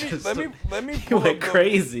 Nigga, let me He pull went up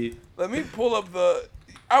crazy. Let me pull up the.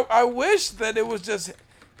 I wish that it was just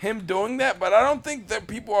him doing that, but I don't think that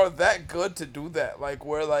people are that good to do that. Like,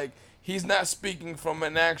 where like he's not speaking from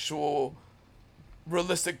an actual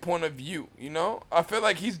realistic point of view. You know, I feel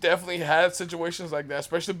like he's definitely had situations like that,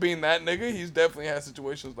 especially being that nigga. He's definitely had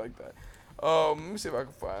situations like that. Let me see if I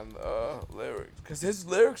can find lyrics, because his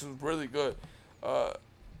lyrics was really good.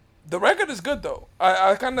 The record is good though.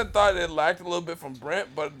 I kind of thought it lacked a little bit from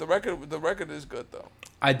Brent, but the record is good though.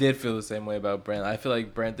 I did feel the same way about Brent. I feel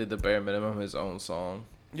like Brent did the bare minimum his own song.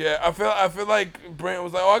 Yeah, I feel like Brent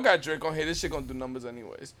was like, oh, I got Drake on here. This shit gonna do numbers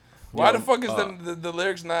anyways. Why Yo, the fuck is the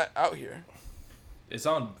lyrics not out here? It's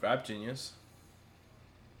on Rap Genius.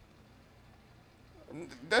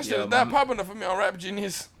 That shit Yo, is not my- popping up for me on Rap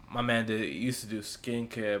Genius. My man used to do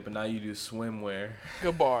skincare, but now you do swimwear.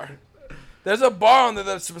 Good bar. There's a bar on there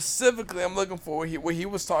that specifically I'm looking for where he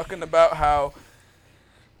was talking about how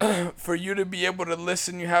for you to be able to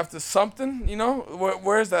listen, you have to something, you know?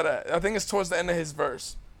 Where's that at? I think it's towards the end of his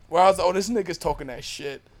verse. Where I was like, oh, this nigga's talking that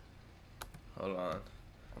shit. Hold on.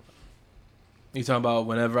 You talking about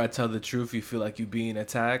whenever I tell the truth, you feel like you being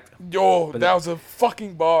attacked? Yo, But that was a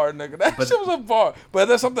fucking bar, nigga. That but- shit was a bar. But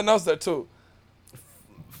there's something else there, too.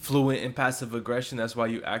 Fluent in passive aggression, that's why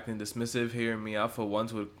you acting dismissive. Hearing me out for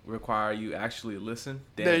once would require you actually listen.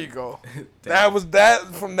 Damn. There you go. Damn. That was that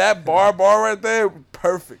from that bar right there.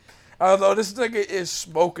 Perfect. I was like, this nigga is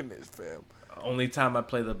smoking this, fam. Only time I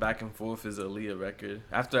play the back and forth is Aaliyah record.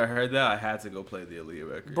 After I heard that, I had to go play the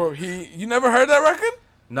Aaliyah record. Bro, you never heard that record?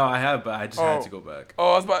 No, I have, but I just had to go back.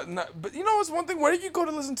 Oh, I was about, but you know what's one thing? Where did you go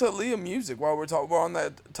to listen to Aaliyah music while we're on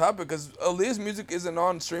that topic? Because Aaliyah's music isn't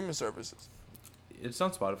on streaming services. It's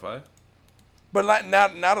on Spotify. But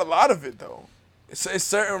not a lot of it though. It's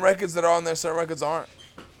certain records that are on there, certain records aren't.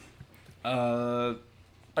 I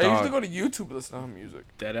usually go to YouTube to listen to her music.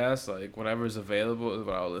 Deadass, like whatever's available is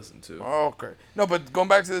what I'll listen to. Oh, okay. No, but going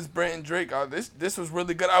back to this Brent and Drake, this was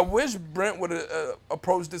really good. I wish Brent would have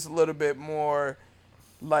approached this a little bit more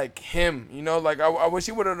like him. You know, like I wish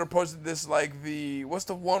he would have approached this like what's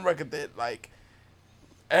the one record that like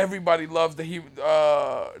everybody loves that he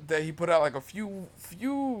put out like a few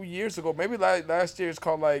years ago, maybe like last year. It's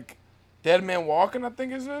called like Dead Man Walking, I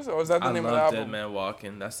think it is, or is that the name of the album? Dead Man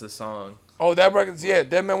Walking. That's the song. Oh, that record's, yeah,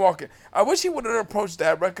 Dead Man Walking. I wish he would have approached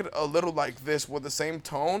that record a little like this with the same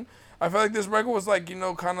tone. I feel like this record was like, you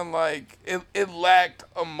know, kind of like, it lacked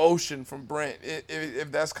emotion from Brent,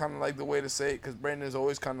 if that's kind of like the way to say it, because Brent is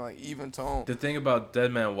always kind of like even tone. The thing about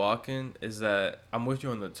Dead Man Walking is that, I'm with you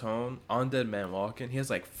on the tone, on Dead Man Walking, he has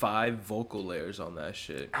like 5 vocal layers on that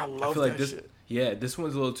shit. I love feel that like this, shit. Yeah, this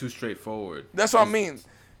one's a little too straightforward. That's what I mean.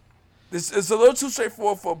 It's a little too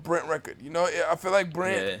straightforward for a Brent record. You know, I feel like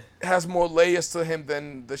Brent has more layers to him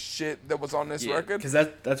than the shit that was on this record. Because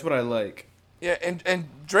that's what I like. Yeah, and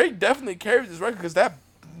Drake definitely carried this record because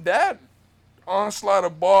that onslaught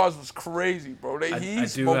of bars was crazy, bro. I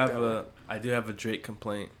do have a Drake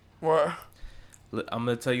complaint. What? I'm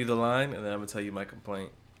gonna tell you the line, and then I'm gonna tell you my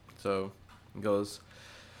complaint. So it goes,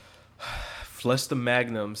 flush the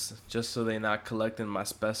magnums just so they not collecting my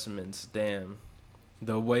specimens. Damn.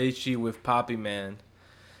 The way she with Poppy, man,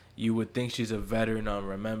 you would think she's a veteran on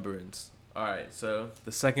Remembrance. All right, so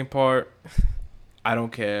the second part, I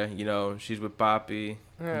don't care. You know, she's with Poppy,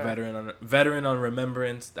 veteran on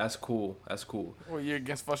Remembrance. That's cool. That's cool. Well, you're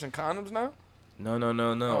against flushing condoms now? No.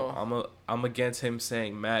 Oh. I'm against him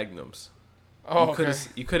saying magnums. Oh, okay.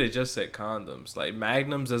 You could have just said condoms. Like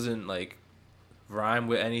magnums doesn't like rhyme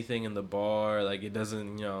with anything in the bar. Like it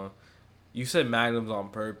doesn't. You know, you said magnums on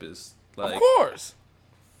purpose. Like, of course.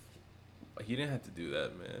 He didn't have to do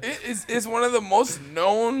that, man. It's one of the most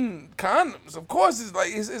known condoms. Of course,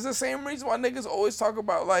 it's the same reason why niggas always talk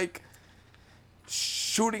about like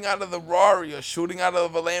shooting out of the Rari or shooting out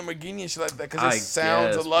of a Lamborghini and shit like that because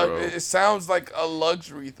it sounds like a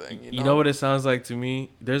luxury thing. You know what it sounds like to me?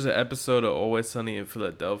 There's an episode of Always Sunny in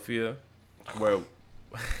Philadelphia where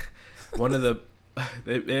one of the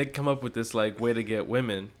they come up with this like way to get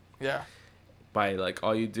women. Yeah. By like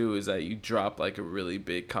all you do is that you drop like a really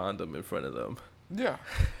big condom in front of them. Yeah.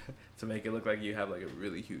 To make it look like you have like a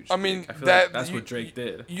really huge. I mean, I feel like that's what Drake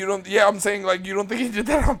did. You don't. Yeah, I'm saying like you don't think he did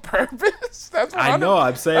that on purpose. That's what I know.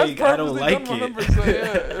 I'm saying I don't like it. So,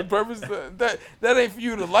 yeah, purpose. That ain't for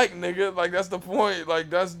you to like, nigga. Like that's the point. Like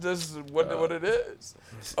that's just what it is.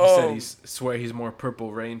 He said swear he's more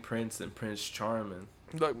Purple Rain Prince than Prince Charming.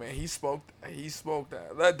 Look, man, he spoke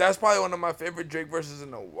that. That's probably one of my favorite Drake verses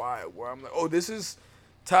in a while. Where I'm like, oh, this is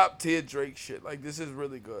top tier Drake shit. Like this is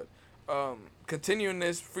really good. Continuing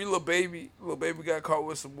this, free Lil Baby. Lil Baby got caught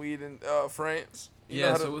with some weed in France.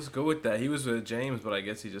 So let's go with that. He was with James, but I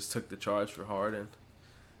guess he just took the charge for Harden.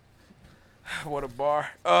 What a bar.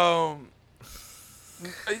 I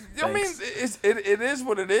mean, it is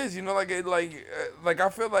what it is. You know, like I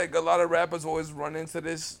feel like a lot of rappers always run into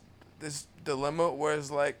this dilemma where it's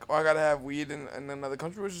like, oh, I gotta have weed in another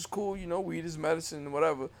country, which is cool. You know, weed is medicine and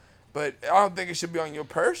whatever. But I don't think it should be on your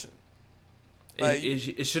person. Like,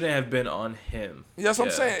 it shouldn't have been on him. That's what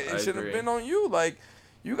I'm saying. It should have been on you. Like,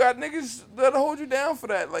 you got niggas that'll hold you down for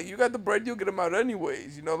that. Like, you got the bread, you'll get them out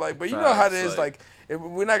anyways. You know, like, but you know how it is. Like,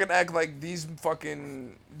 we're not gonna act like these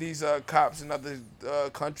cops in other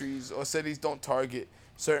countries or cities don't target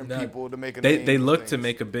certain people to make a name. They look to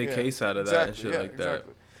make a big case out of that and shit like that.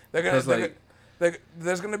 Exactly.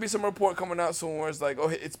 There's gonna be some report coming out soon where it's like, oh,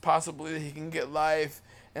 it's possible that he can get life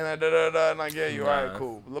and and like, yeah, you're alright,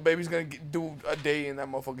 cool. Lil Baby's gonna do a day in that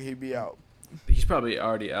motherfucker, he'd be out. He's probably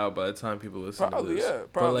already out by the time people listen to this.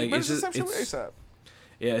 Probably. But like, it's just ASAP.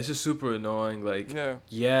 Yeah, it's just super annoying. Like,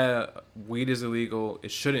 yeah, weed is illegal.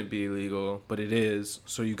 It shouldn't be illegal, but it is.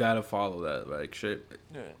 So you gotta follow that, like shit.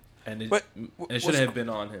 Yeah. And it shouldn't have been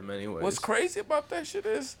on him anyway. What's crazy about that shit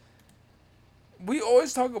is, we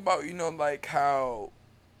always talk about, you know, like how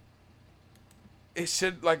it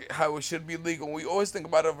should be legal. We always think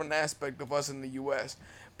about it from an aspect of us in the U.S.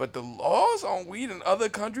 But the laws on weed in other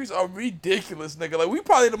countries are ridiculous, nigga. Like, we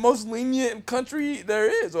probably the most lenient country there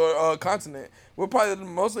is, or continent. We're probably the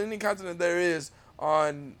most lenient continent there is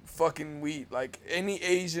on fucking weed. Like, any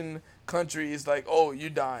Asian country is like, oh, you're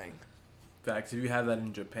dying. Facts. If you have that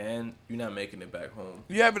in Japan, you're not making it back home.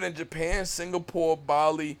 You have it in Japan, Singapore,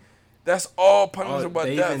 Bali. That's all punishable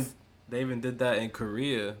by death. They even did that in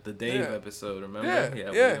Korea, the Dave episode. Remember?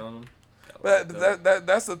 Yeah. But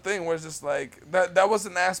that's the thing where it's just like that was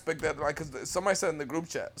an aspect that like, cause somebody said in the group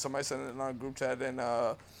chat, somebody said it in our group chat, and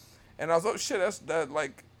I was like, oh shit, that's that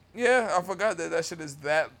like, yeah, I forgot that shit is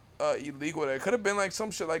that illegal. There could have been like some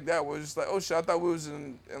shit like that where it's just like, oh shit, I thought we was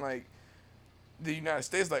in like the United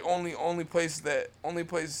States, like only places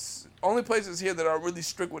here that are really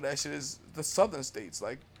strict with that shit is the southern states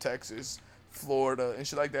like Texas, Florida, and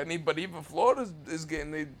shit like that. But even Florida is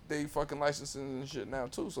getting they fucking licenses and shit now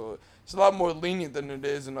too. So it's a lot more lenient than it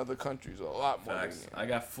is in other countries. A lot more lenient. I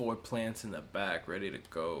got 4 plants in the back ready to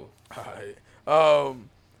go. Alright.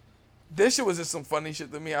 This shit was just some funny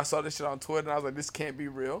shit to me. I saw this shit on Twitter and I was like, this can't be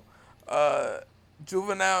real.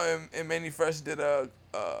 Juvenile and Manny Fresh did a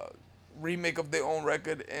remake of their own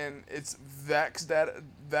record, and it's Vax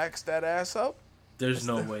That Ass Up. There's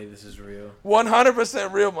no way this is real.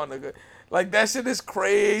 100% real, my nigga. Like, that shit is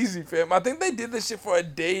crazy, fam. I think they did this shit for a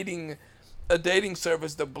dating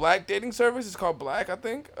service. The Black dating service is called Black, I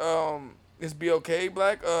think. It's BOK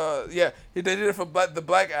Black. Yeah, they did it for the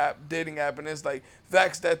Black app, dating app, and it's like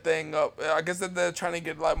vax that thing up. I guess that they're trying to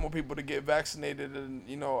get a lot more people to get vaccinated in,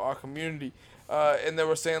 you know, our community. And they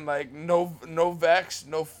were saying like no vax,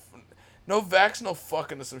 no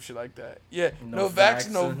fucking or some shit like that. Yeah, no vax,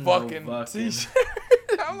 no fucking.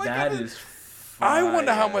 I'm like, that is fire. I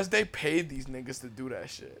wonder how much they paid these niggas to do that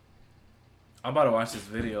shit. I'm about to watch this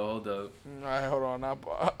video. Hold up. Alright, hold on.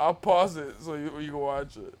 I'll pause it so you can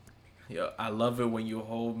watch it. Yo, I love it when you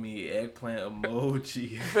hold me eggplant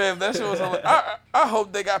emoji. Fam, that shit was hilarious. I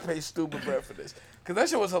hope they got paid stupid bread for this. Because that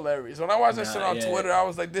shit was hilarious. When I watched that shit on Twitter, I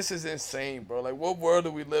was like, this is insane, bro. Like, what world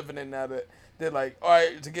are we living in now that they're like, all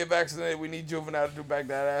right, to get vaccinated, we need Juvenile to do Back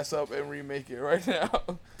That Ass Up and remake it right now.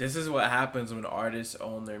 This is what happens when artists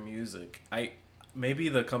own their music. Maybe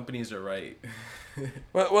the companies are right.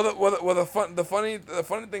 Well, the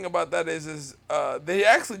funny thing about that is they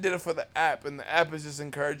actually did it for the app, and the app is just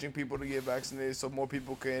encouraging people to get vaccinated so more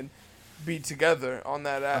people can be together on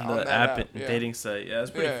that app. On the app dating site. Yeah,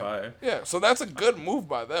 it's pretty fire. Yeah, so that's a good move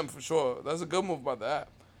by them for sure. That's a good move by the app,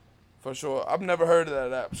 for sure. I've never heard of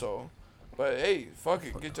that app, so, but hey, fuck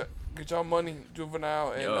it, get y'all money,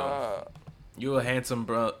 Juvenile, and You a handsome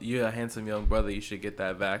young brother. You should get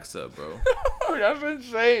that vax up, bro. That's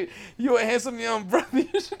insane. You a handsome young brother.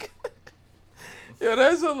 You should get... Yo,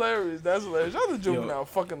 that's hilarious. That's hilarious. Shout out to Juvenile,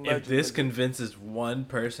 fucking legend. If this convinces one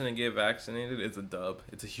person to get vaccinated, it's a dub.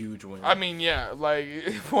 It's a huge win. I mean, yeah, like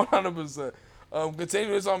 100%.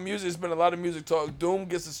 Continuing on music, it's been a lot of music talk. Doom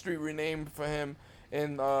gets a street renamed for him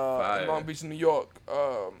in Long Beach, New York.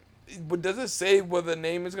 But does it say what the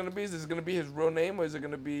name is gonna be? Is it gonna be his real name, or is it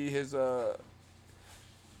gonna be his?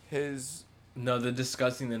 No, they're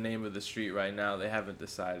discussing the name of the street right now. They haven't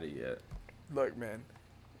decided yet. Look, man,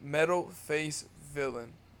 Metal Face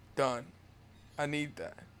Villain, done. I need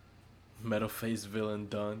that. Metal Face Villain,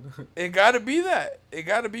 done. It gotta be that. It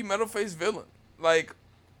gotta be Metal Face Villain, like,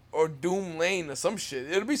 or Doom Lane or some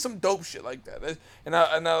shit. It'll be some dope shit like that. And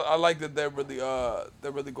I like that they're really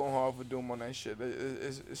going hard for Doom on that shit.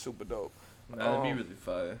 It's super dope. That'd be really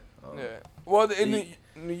fire. Yeah. Well,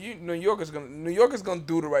 New York is gonna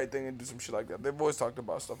do the right thing and do some shit like that. They've always talked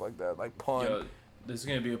about stuff like that, like pun. Yo, there's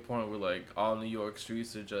gonna be a point where like all New York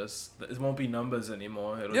streets are just, it won't be numbers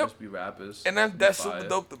anymore. It'll just be rappers. And that's super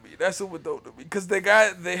dope to me. That's super dope to me because the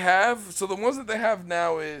ones that they have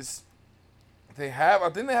now is I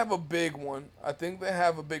think they have a big one. I think they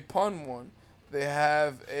have a big pun one. They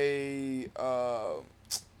have a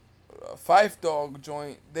Fife Dog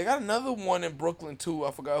joint. They got another one in Brooklyn too.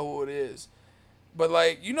 I forgot who it is. But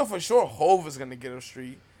like, you know for sure Hove is gonna get a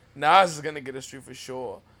street. Nas is gonna get a street for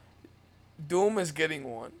sure. Doom is getting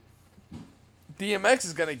one. DMX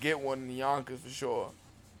is gonna get one in Yonkers for sure.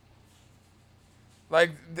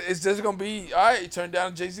 Like, it's just gonna be, alright, turn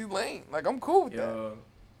down Jay-Z Lane. Like, I'm cool with that.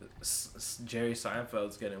 Jerry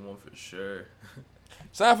Seinfeld's getting one for sure.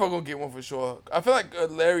 Seinfeld gonna get one for sure. I feel like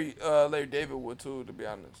Larry David would too, to be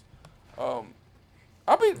honest.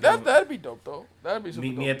 That'd be dope though. That'd be super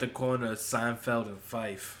dope. Meet me at the corner of Seinfeld and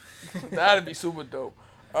Fife. That'd be super dope.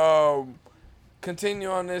 Continue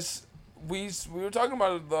on this. We were talking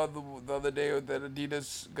about it the other day that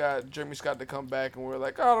Adidas got Jeremy Scott to come back, and we were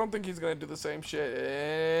like, oh, I don't think he's gonna do the same shit,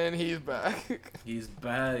 and he's back. He's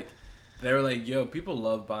back. They were like, yo, people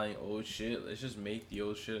love buying old shit. Let's just make the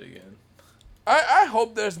old shit again. I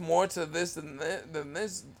hope there's more to this than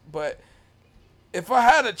this, but if I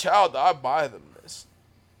had a child, I'd buy them this.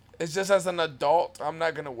 It's just as an adult, I'm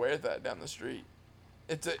not going to wear that down the street.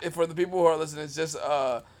 for the people who are listening, it's just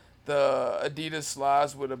the Adidas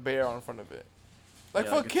slides with a bear on front of it. Like,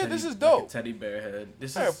 for a kid, this is dope. Like a teddy bear head.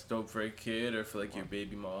 This is dope for a kid or for like your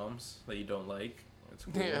baby moms that you don't like. It's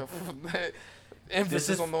cool. Yeah,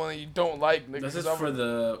 emphasis on the one that you don't like. Nigga, this is for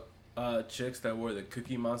the chicks that wore the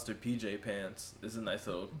Cookie Monster PJ pants. This is a nice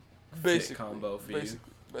little fit combo for you.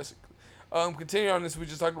 Basically. Continuing on this, we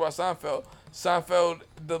just talked about Seinfeld. Seinfeld,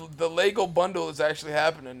 the Lego bundle is actually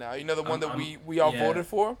happening now. You know the one that we all voted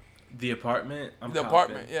for? The apartment?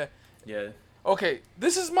 Apartment, yeah. Yeah. Okay,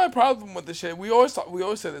 this is my problem with the shit. We always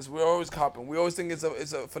say this. We're always copping. We always think it's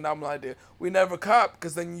a phenomenal idea. We never cop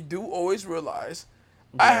because then you do always realize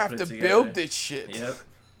I have to build this shit. Yep.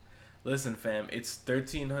 Listen, fam, it's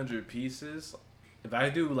 1,300 pieces. If I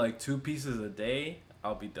do like 2 pieces a day,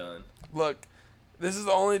 I'll be done. Look, this is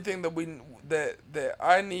the only thing that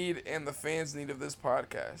I need and the fans need of this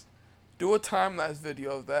podcast. Do a time-lapse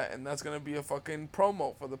video of that, and that's gonna be a fucking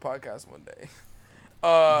promo for the podcast one day.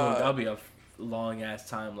 That'll be a long ass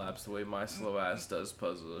time lapse the way my slow ass does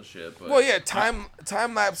puzzle and shit. But well, yeah, time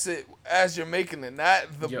lapse it as you're making it, not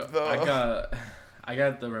I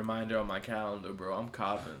got the reminder on my calendar, bro. I'm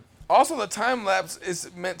copping. Also, the time lapse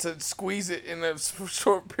is meant to squeeze it in a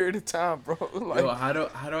short period of time, bro. Like, yo, how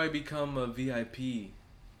do I become a VIP?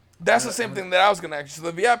 That's the same thing that I was gonna ask you.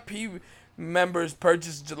 So the VIP members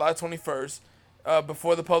purchase July 21st.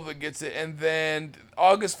 Before the public gets it, and then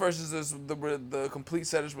August 1st is the complete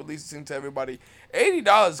set is releasing to everybody.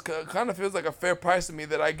 $80 kind of feels like a fair price to me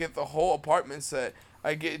that I get the whole apartment set.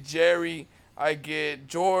 I get Jerry, I get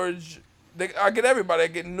George, I get everybody. I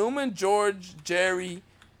get Newman, George, Jerry,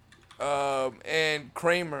 and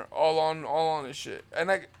Kramer all on this shit. And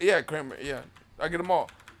Kramer, yeah, I get them all.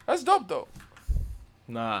 That's dope though.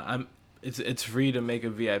 Nah, it's free to make a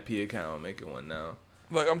VIP account. I'm making one now.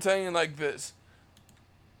 Look, I'm telling you like this.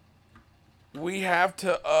 We have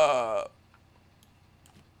to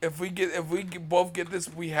if we both get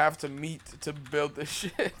this, we have to meet to build this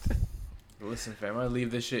shit. Listen, fam, I'm gonna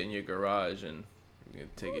leave this shit in your garage and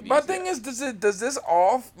take it easy. My thing is, does this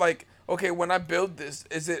off like okay? When I build this,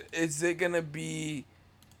 is it gonna be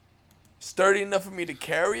sturdy enough for me to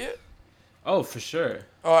carry it? Oh, for sure.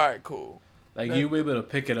 All right, cool. Like you be able to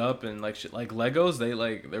pick it up and like shit. Like Legos,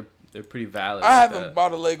 they're pretty valid. I haven't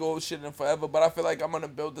bought a Lego shit in forever, but I feel like I'm gonna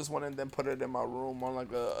build this one and then put it in my room on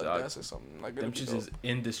like a desk or something. Like them shit is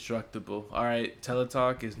indestructible. All right,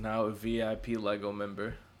 Teletalk is now a VIP Lego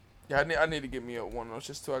member. Yeah, I need to get me one of those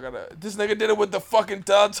shits too. This nigga did it with the fucking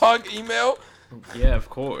Teletalk email. Yeah, of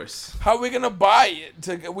course. How we gonna buy it?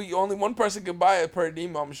 Only one person can buy it per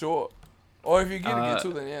email, I'm sure. Or if you get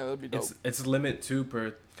 2, then yeah, that'd be dope. It's limit 2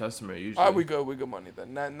 per customer usually. Alright, we good money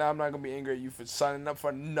then. Now I'm not gonna be angry at you for signing up for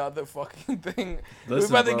another fucking thing.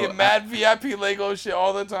 Listen, we about to get mad VIP Lego shit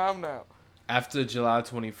all the time now. After July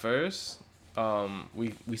 21st,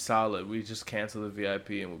 we solid. We just cancel the VIP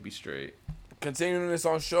and we'll be straight. Continuing this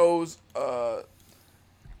on shows,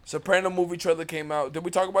 Soprano movie trailer came out. Did we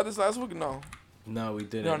talk about this last week? No, we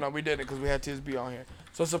didn't. No, we didn't because we had TSB on here.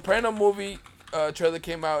 So Soprano movie trailer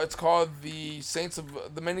came out. It's called The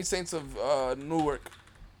Many Saints of Newark.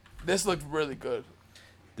 This looked really good.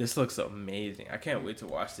 This looks amazing. I can't wait to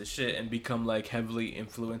watch this shit and become like heavily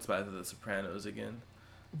influenced by The Sopranos again.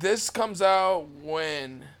 This comes out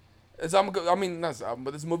when this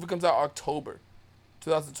movie comes out October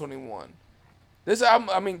 2021. This album,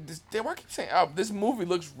 why I keep saying album? This movie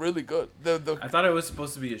looks really good. I thought it was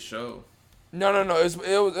supposed to be a show. No. It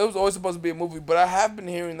was always supposed to be a movie, but I have been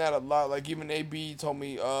hearing that a lot. Like even AB told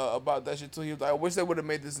me about that shit too. He was like, I wish they would have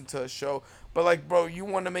made this into a show. But like, bro, you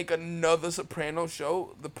want to make another Soprano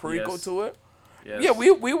show, the prequel to it? Yes. Yeah,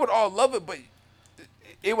 we would all love it, but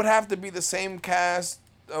it would have to be the same cast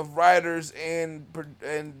of writers and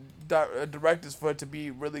directors for it to be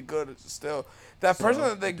really good. Still, that person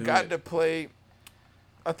that they got to play,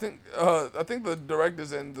 I think the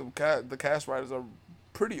directors and the cast writers are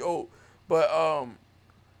pretty old. But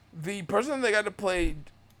the person they got to play,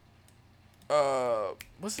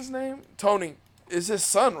 what's his name? Tony is his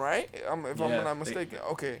son, right? I'm not mistaken.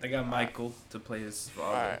 Okay. They got Michael to play his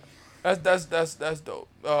father. All right. That's dope.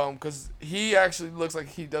 Cause he actually looks like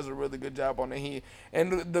he does a really good job on it.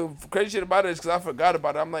 And the crazy shit about it is because I forgot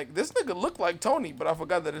about it. I'm like, this nigga look like Tony, but I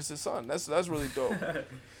forgot that it's his son. That's really dope.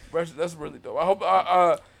 That's really dope. I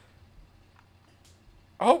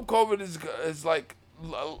hope COVID is like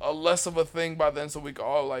a less of a thing by then, so we can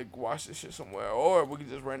all like watch this shit somewhere, or we can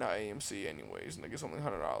just rent out AMC anyways and get something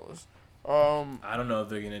 $100. I don't know if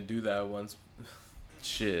they're gonna do that once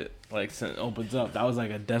shit like opens up. That was like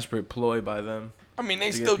a desperate ploy by them. I mean,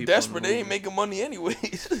 they still desperate. They ain't making money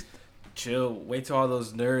anyways. Chill. Wait till all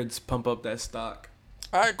those nerds pump up that stock.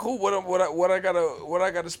 All right, cool. What I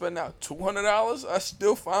gotta spend now? $200? That's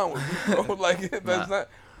still fine with me, bro. Like that's Nah. not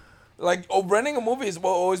like renting a movie has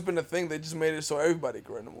always been a thing. They just made it so everybody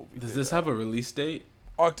can rent a movie. Does this have a release date?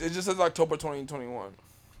 It just says October 2021.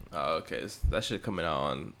 Oh, okay. That shit coming out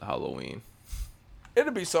on Halloween.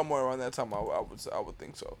 It'll be somewhere around that time. I would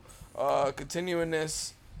think so. Continuing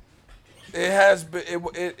this, it has been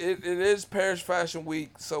it is Paris Fashion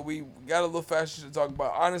Week, so we got a little fashion to talk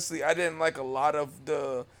about. Honestly, I didn't like a lot of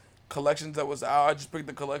the collections that was out. I just picked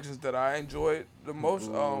the collections that I enjoyed the most.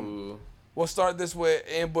 Ooh. We'll start this with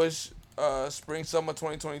Ambush Spring Summer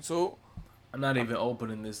 2022. I'm not even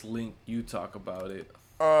opening this link. You talk about it.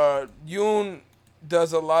 Yoon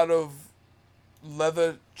does a lot of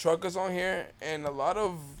leather truckers on here and a lot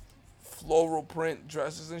of floral print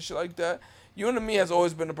dresses and shit like that. Yoon to me has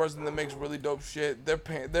always been the person that makes really dope shit. Their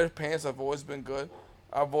pants have always been good.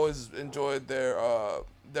 I've always enjoyed their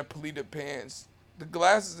pleated pants. The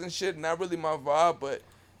glasses and shit, not really my vibe, but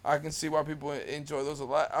I can see why people enjoy those a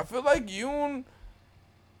lot. I feel like Yoon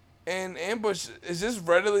and Ambush is just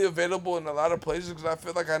readily available in a lot of places because I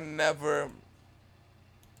feel like I never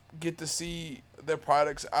get to see their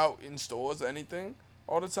products out in stores or anything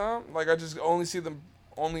all the time. Like I just only see them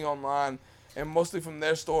only online and mostly from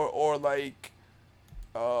their store or like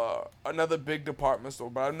another big department store.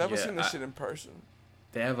 But I've never seen this shit in person.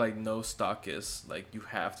 They have like no stockists. Like you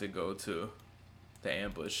have to go to the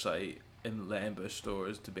Ambush site and the Ambush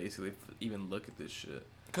stores to basically even look at this shit.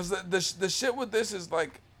 Cause the shit with this is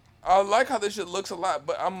like, I like how this shit looks a lot,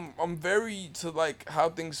 but I'm very to like how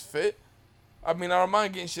things fit. I mean, I don't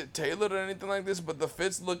mind getting shit tailored or anything like this, but the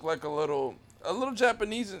fits look like a little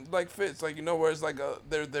Japanese like fits, like where it's like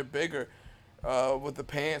they're bigger, with the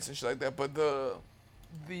pants and shit like that. But the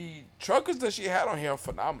truckers that she had on here are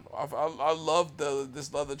phenomenal. I love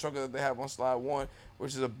this leather trucker that they have on slide 1,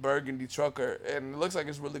 which is a burgundy trucker, and it looks like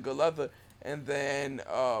it's really good leather. And then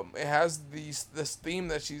it has this theme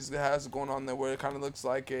that she has going on there where it kind of looks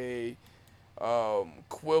like a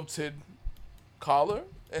quilted collar.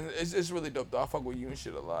 And it's really dope, though. I fuck with you and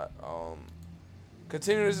shit a lot.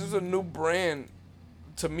 Continuing, this is a new brand,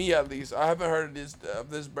 to me at least. I haven't heard of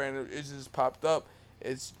this brand. It just popped up.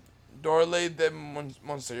 It's Dorle de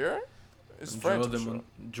Monsieur. It's French.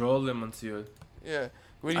 Droll de Monsieur. Yeah.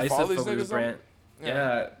 Would I you used to follow these fuck with this niggas? brand.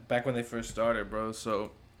 Yeah, back when they first started, bro.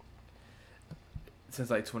 So since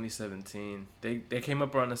like 2017, they came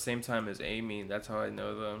up around the same time as Amy. That's how I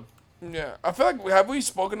know them. Yeah, I feel like have we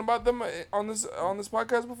spoken about them on this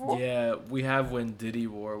podcast before? Yeah, we have when Diddy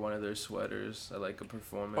wore one of their sweaters at like a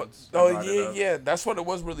performance. Yeah, that's what it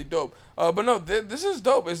was, really dope. But no, this is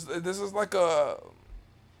dope. This is like a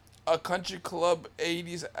country club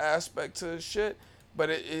 80s aspect to the shit, but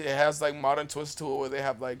it has like modern twist to it where they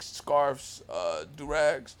have like scarves,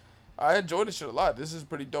 do-rags. I enjoy this shit a lot. This is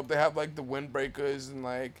pretty dope. They have like the windbreakers and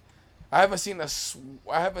like I haven't seen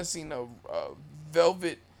a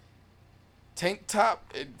velvet tank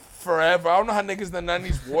top in forever. I don't know how niggas in the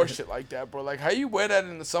 90s wore shit like that, bro. Like, how you wear that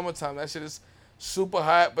in the summertime? That shit is super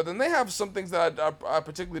hot. But then they have some things that I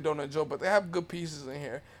particularly don't enjoy, but they have good pieces in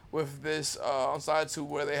here with this on side 2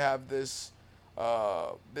 where they have this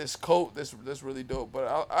this coat that's really dope.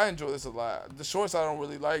 But I enjoy this a lot. The shorts I don't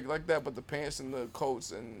really like that, but the pants and the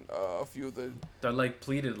coats and a few of the... They're like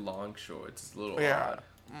pleated long shorts. It's a little odd.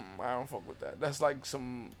 I don't fuck with that. That's like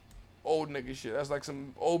some old nigga shit. That's like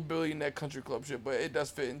some old billionaire country club shit, but it does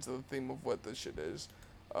fit into the theme of what the shit is.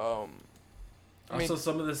 I mean, also,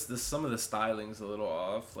 some of the styling's a little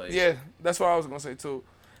off. Like, yeah, that's what I was gonna say too.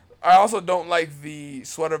 I also don't like the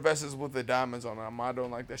sweater vests with the diamonds on them. I don't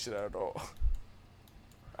like that shit at all.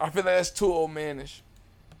 I feel like that's too old manish.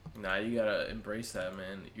 Nah, you gotta embrace that,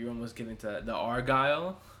 man. You're almost getting to that. The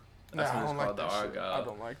Argyle. That's what it's called, the Argyle. I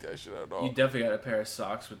don't like that shit at all. You definitely got a pair of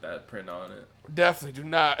socks with that print on it. Definitely do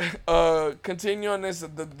not. Continue on this.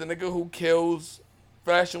 The nigga who kills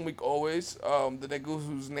Fashion Week always. The nigga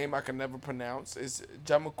whose name I can never pronounce is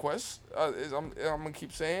Jamaquest. I'm gonna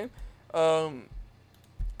keep saying.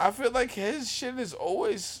 I feel like his shit is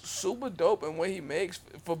always super dope in what he makes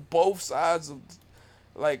for both sides of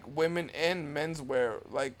like women and menswear.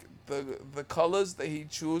 Like the colors that he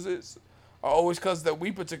chooses are always colors that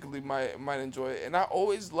we particularly might enjoy. And I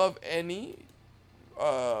always love any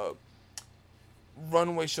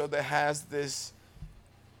runway show that has this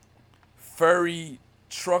furry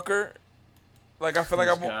trucker. Like I feel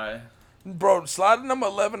like bro, slide number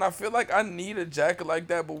 11. I feel like I need a jacket like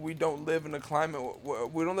that, but we don't live in a climate.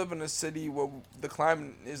 We don't live in a city where the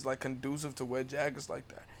climate is like conducive to wear jackets like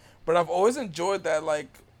that. But I've always enjoyed that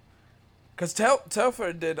like Cause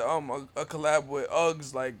Telfair did a collab with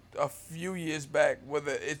Uggs like a few years back, where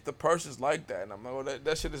the purse is like that, and I'm like, oh,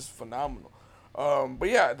 that shit is phenomenal. But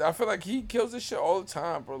yeah, I feel like he kills this shit all the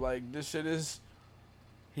time, bro. Like this shit is,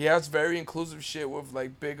 he has very inclusive shit with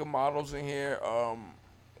like bigger models in here.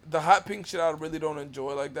 The hot pink shit I really don't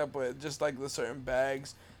enjoy like that, but just like the certain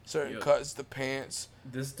bags, certain cuts, the pants.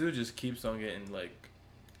 This dude just keeps on getting like,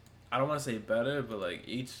 I don't want to say better, but like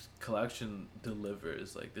each collection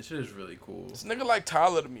delivers. Like this shit is really cool. This nigga like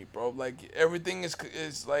Tyler to me, bro. Like everything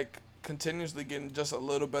is like continuously getting just a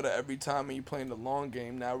little better every time, and you playing the long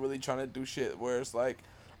game. Now really trying to do shit where it's like,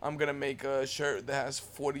 I'm gonna make a shirt that has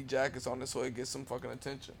 40 jackets on it so it gets some fucking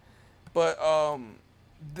attention. But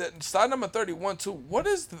the side number 31 too. What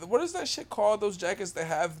is that shit called? Those jackets that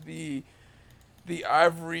have the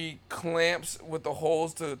ivory clamps with the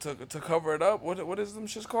holes to cover it up. What is them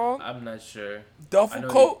shits called? I'm not sure. Duffel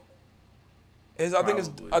coat.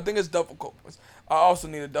 I think it's duffel coat. I also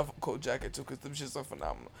need a duffel coat jacket too, cause them shits are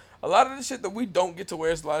phenomenal. A lot of the shit that we don't get to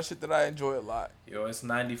wear is a lot of shit that I enjoy a lot. Yo, it's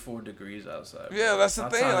 94 degrees outside. Bro. Yeah, that's the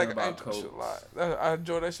thing. Like I enjoy shit a lot. I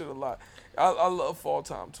enjoy that shit a lot. I love fall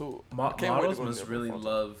time too. Models must really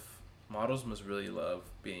love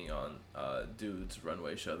being on Dude's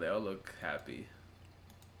runway show. They all look happy.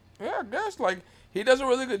 Yeah, I guess like he does a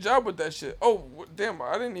really good job with that shit. Oh damn!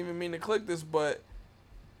 I didn't even mean to click this, but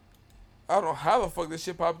I don't know how the fuck this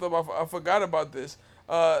shit popped up. I forgot about this.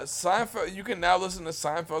 Seinfeld. You can now listen to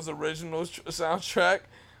Seinfeld's original soundtrack.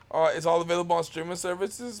 It's all available on streaming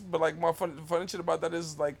services. But like my funny shit about that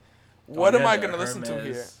is like, what am I gonna listen to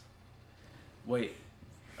here? Wait,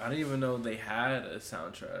 I didn't even know they had a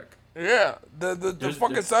soundtrack. Yeah, the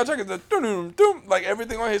fucking soundtrack is the doom doom, like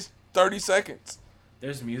everything on his 30 seconds.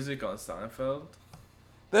 There's music on Seinfeld.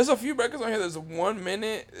 There's a few records on here. There's 1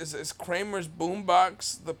 minute. It's Kramer's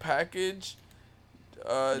Boombox, The Package,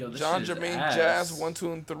 John Jermaine Jazz 1,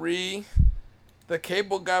 2, and 3, The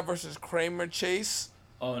Cable Guy versus Kramer Chase.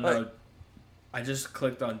 Oh no, I just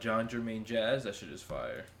clicked on John Jermaine Jazz. That shit is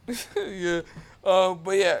fire. Yeah,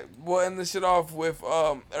 but yeah, we'll end this shit off with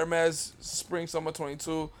Hermes Spring Summer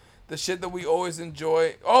 22. The shit that we always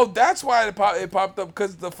enjoy. Oh, that's why it popped up,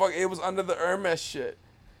 because it was under the Hermes shit.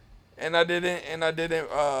 And I didn't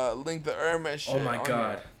link the Hermes shit. Oh my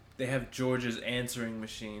god. Here. They have George's answering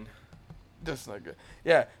machine. That's not good.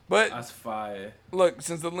 Yeah, but that's fire. Look,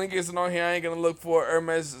 since the link isn't on here, I ain't gonna look for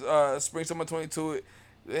Hermes Spring Summer 22.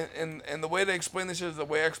 And the way they explain this shit is the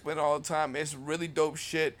way I explain it all the time. It's really dope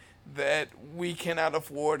shit that we cannot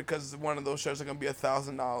afford, because one of those shirts are gonna be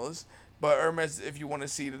 $1,000. But Hermes, if you want to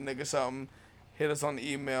see the nigga something, hit us on the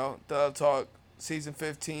email. Talk season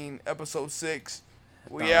 15, episode 6.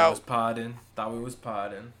 We out. Thought we was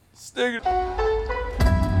podding. Stick it.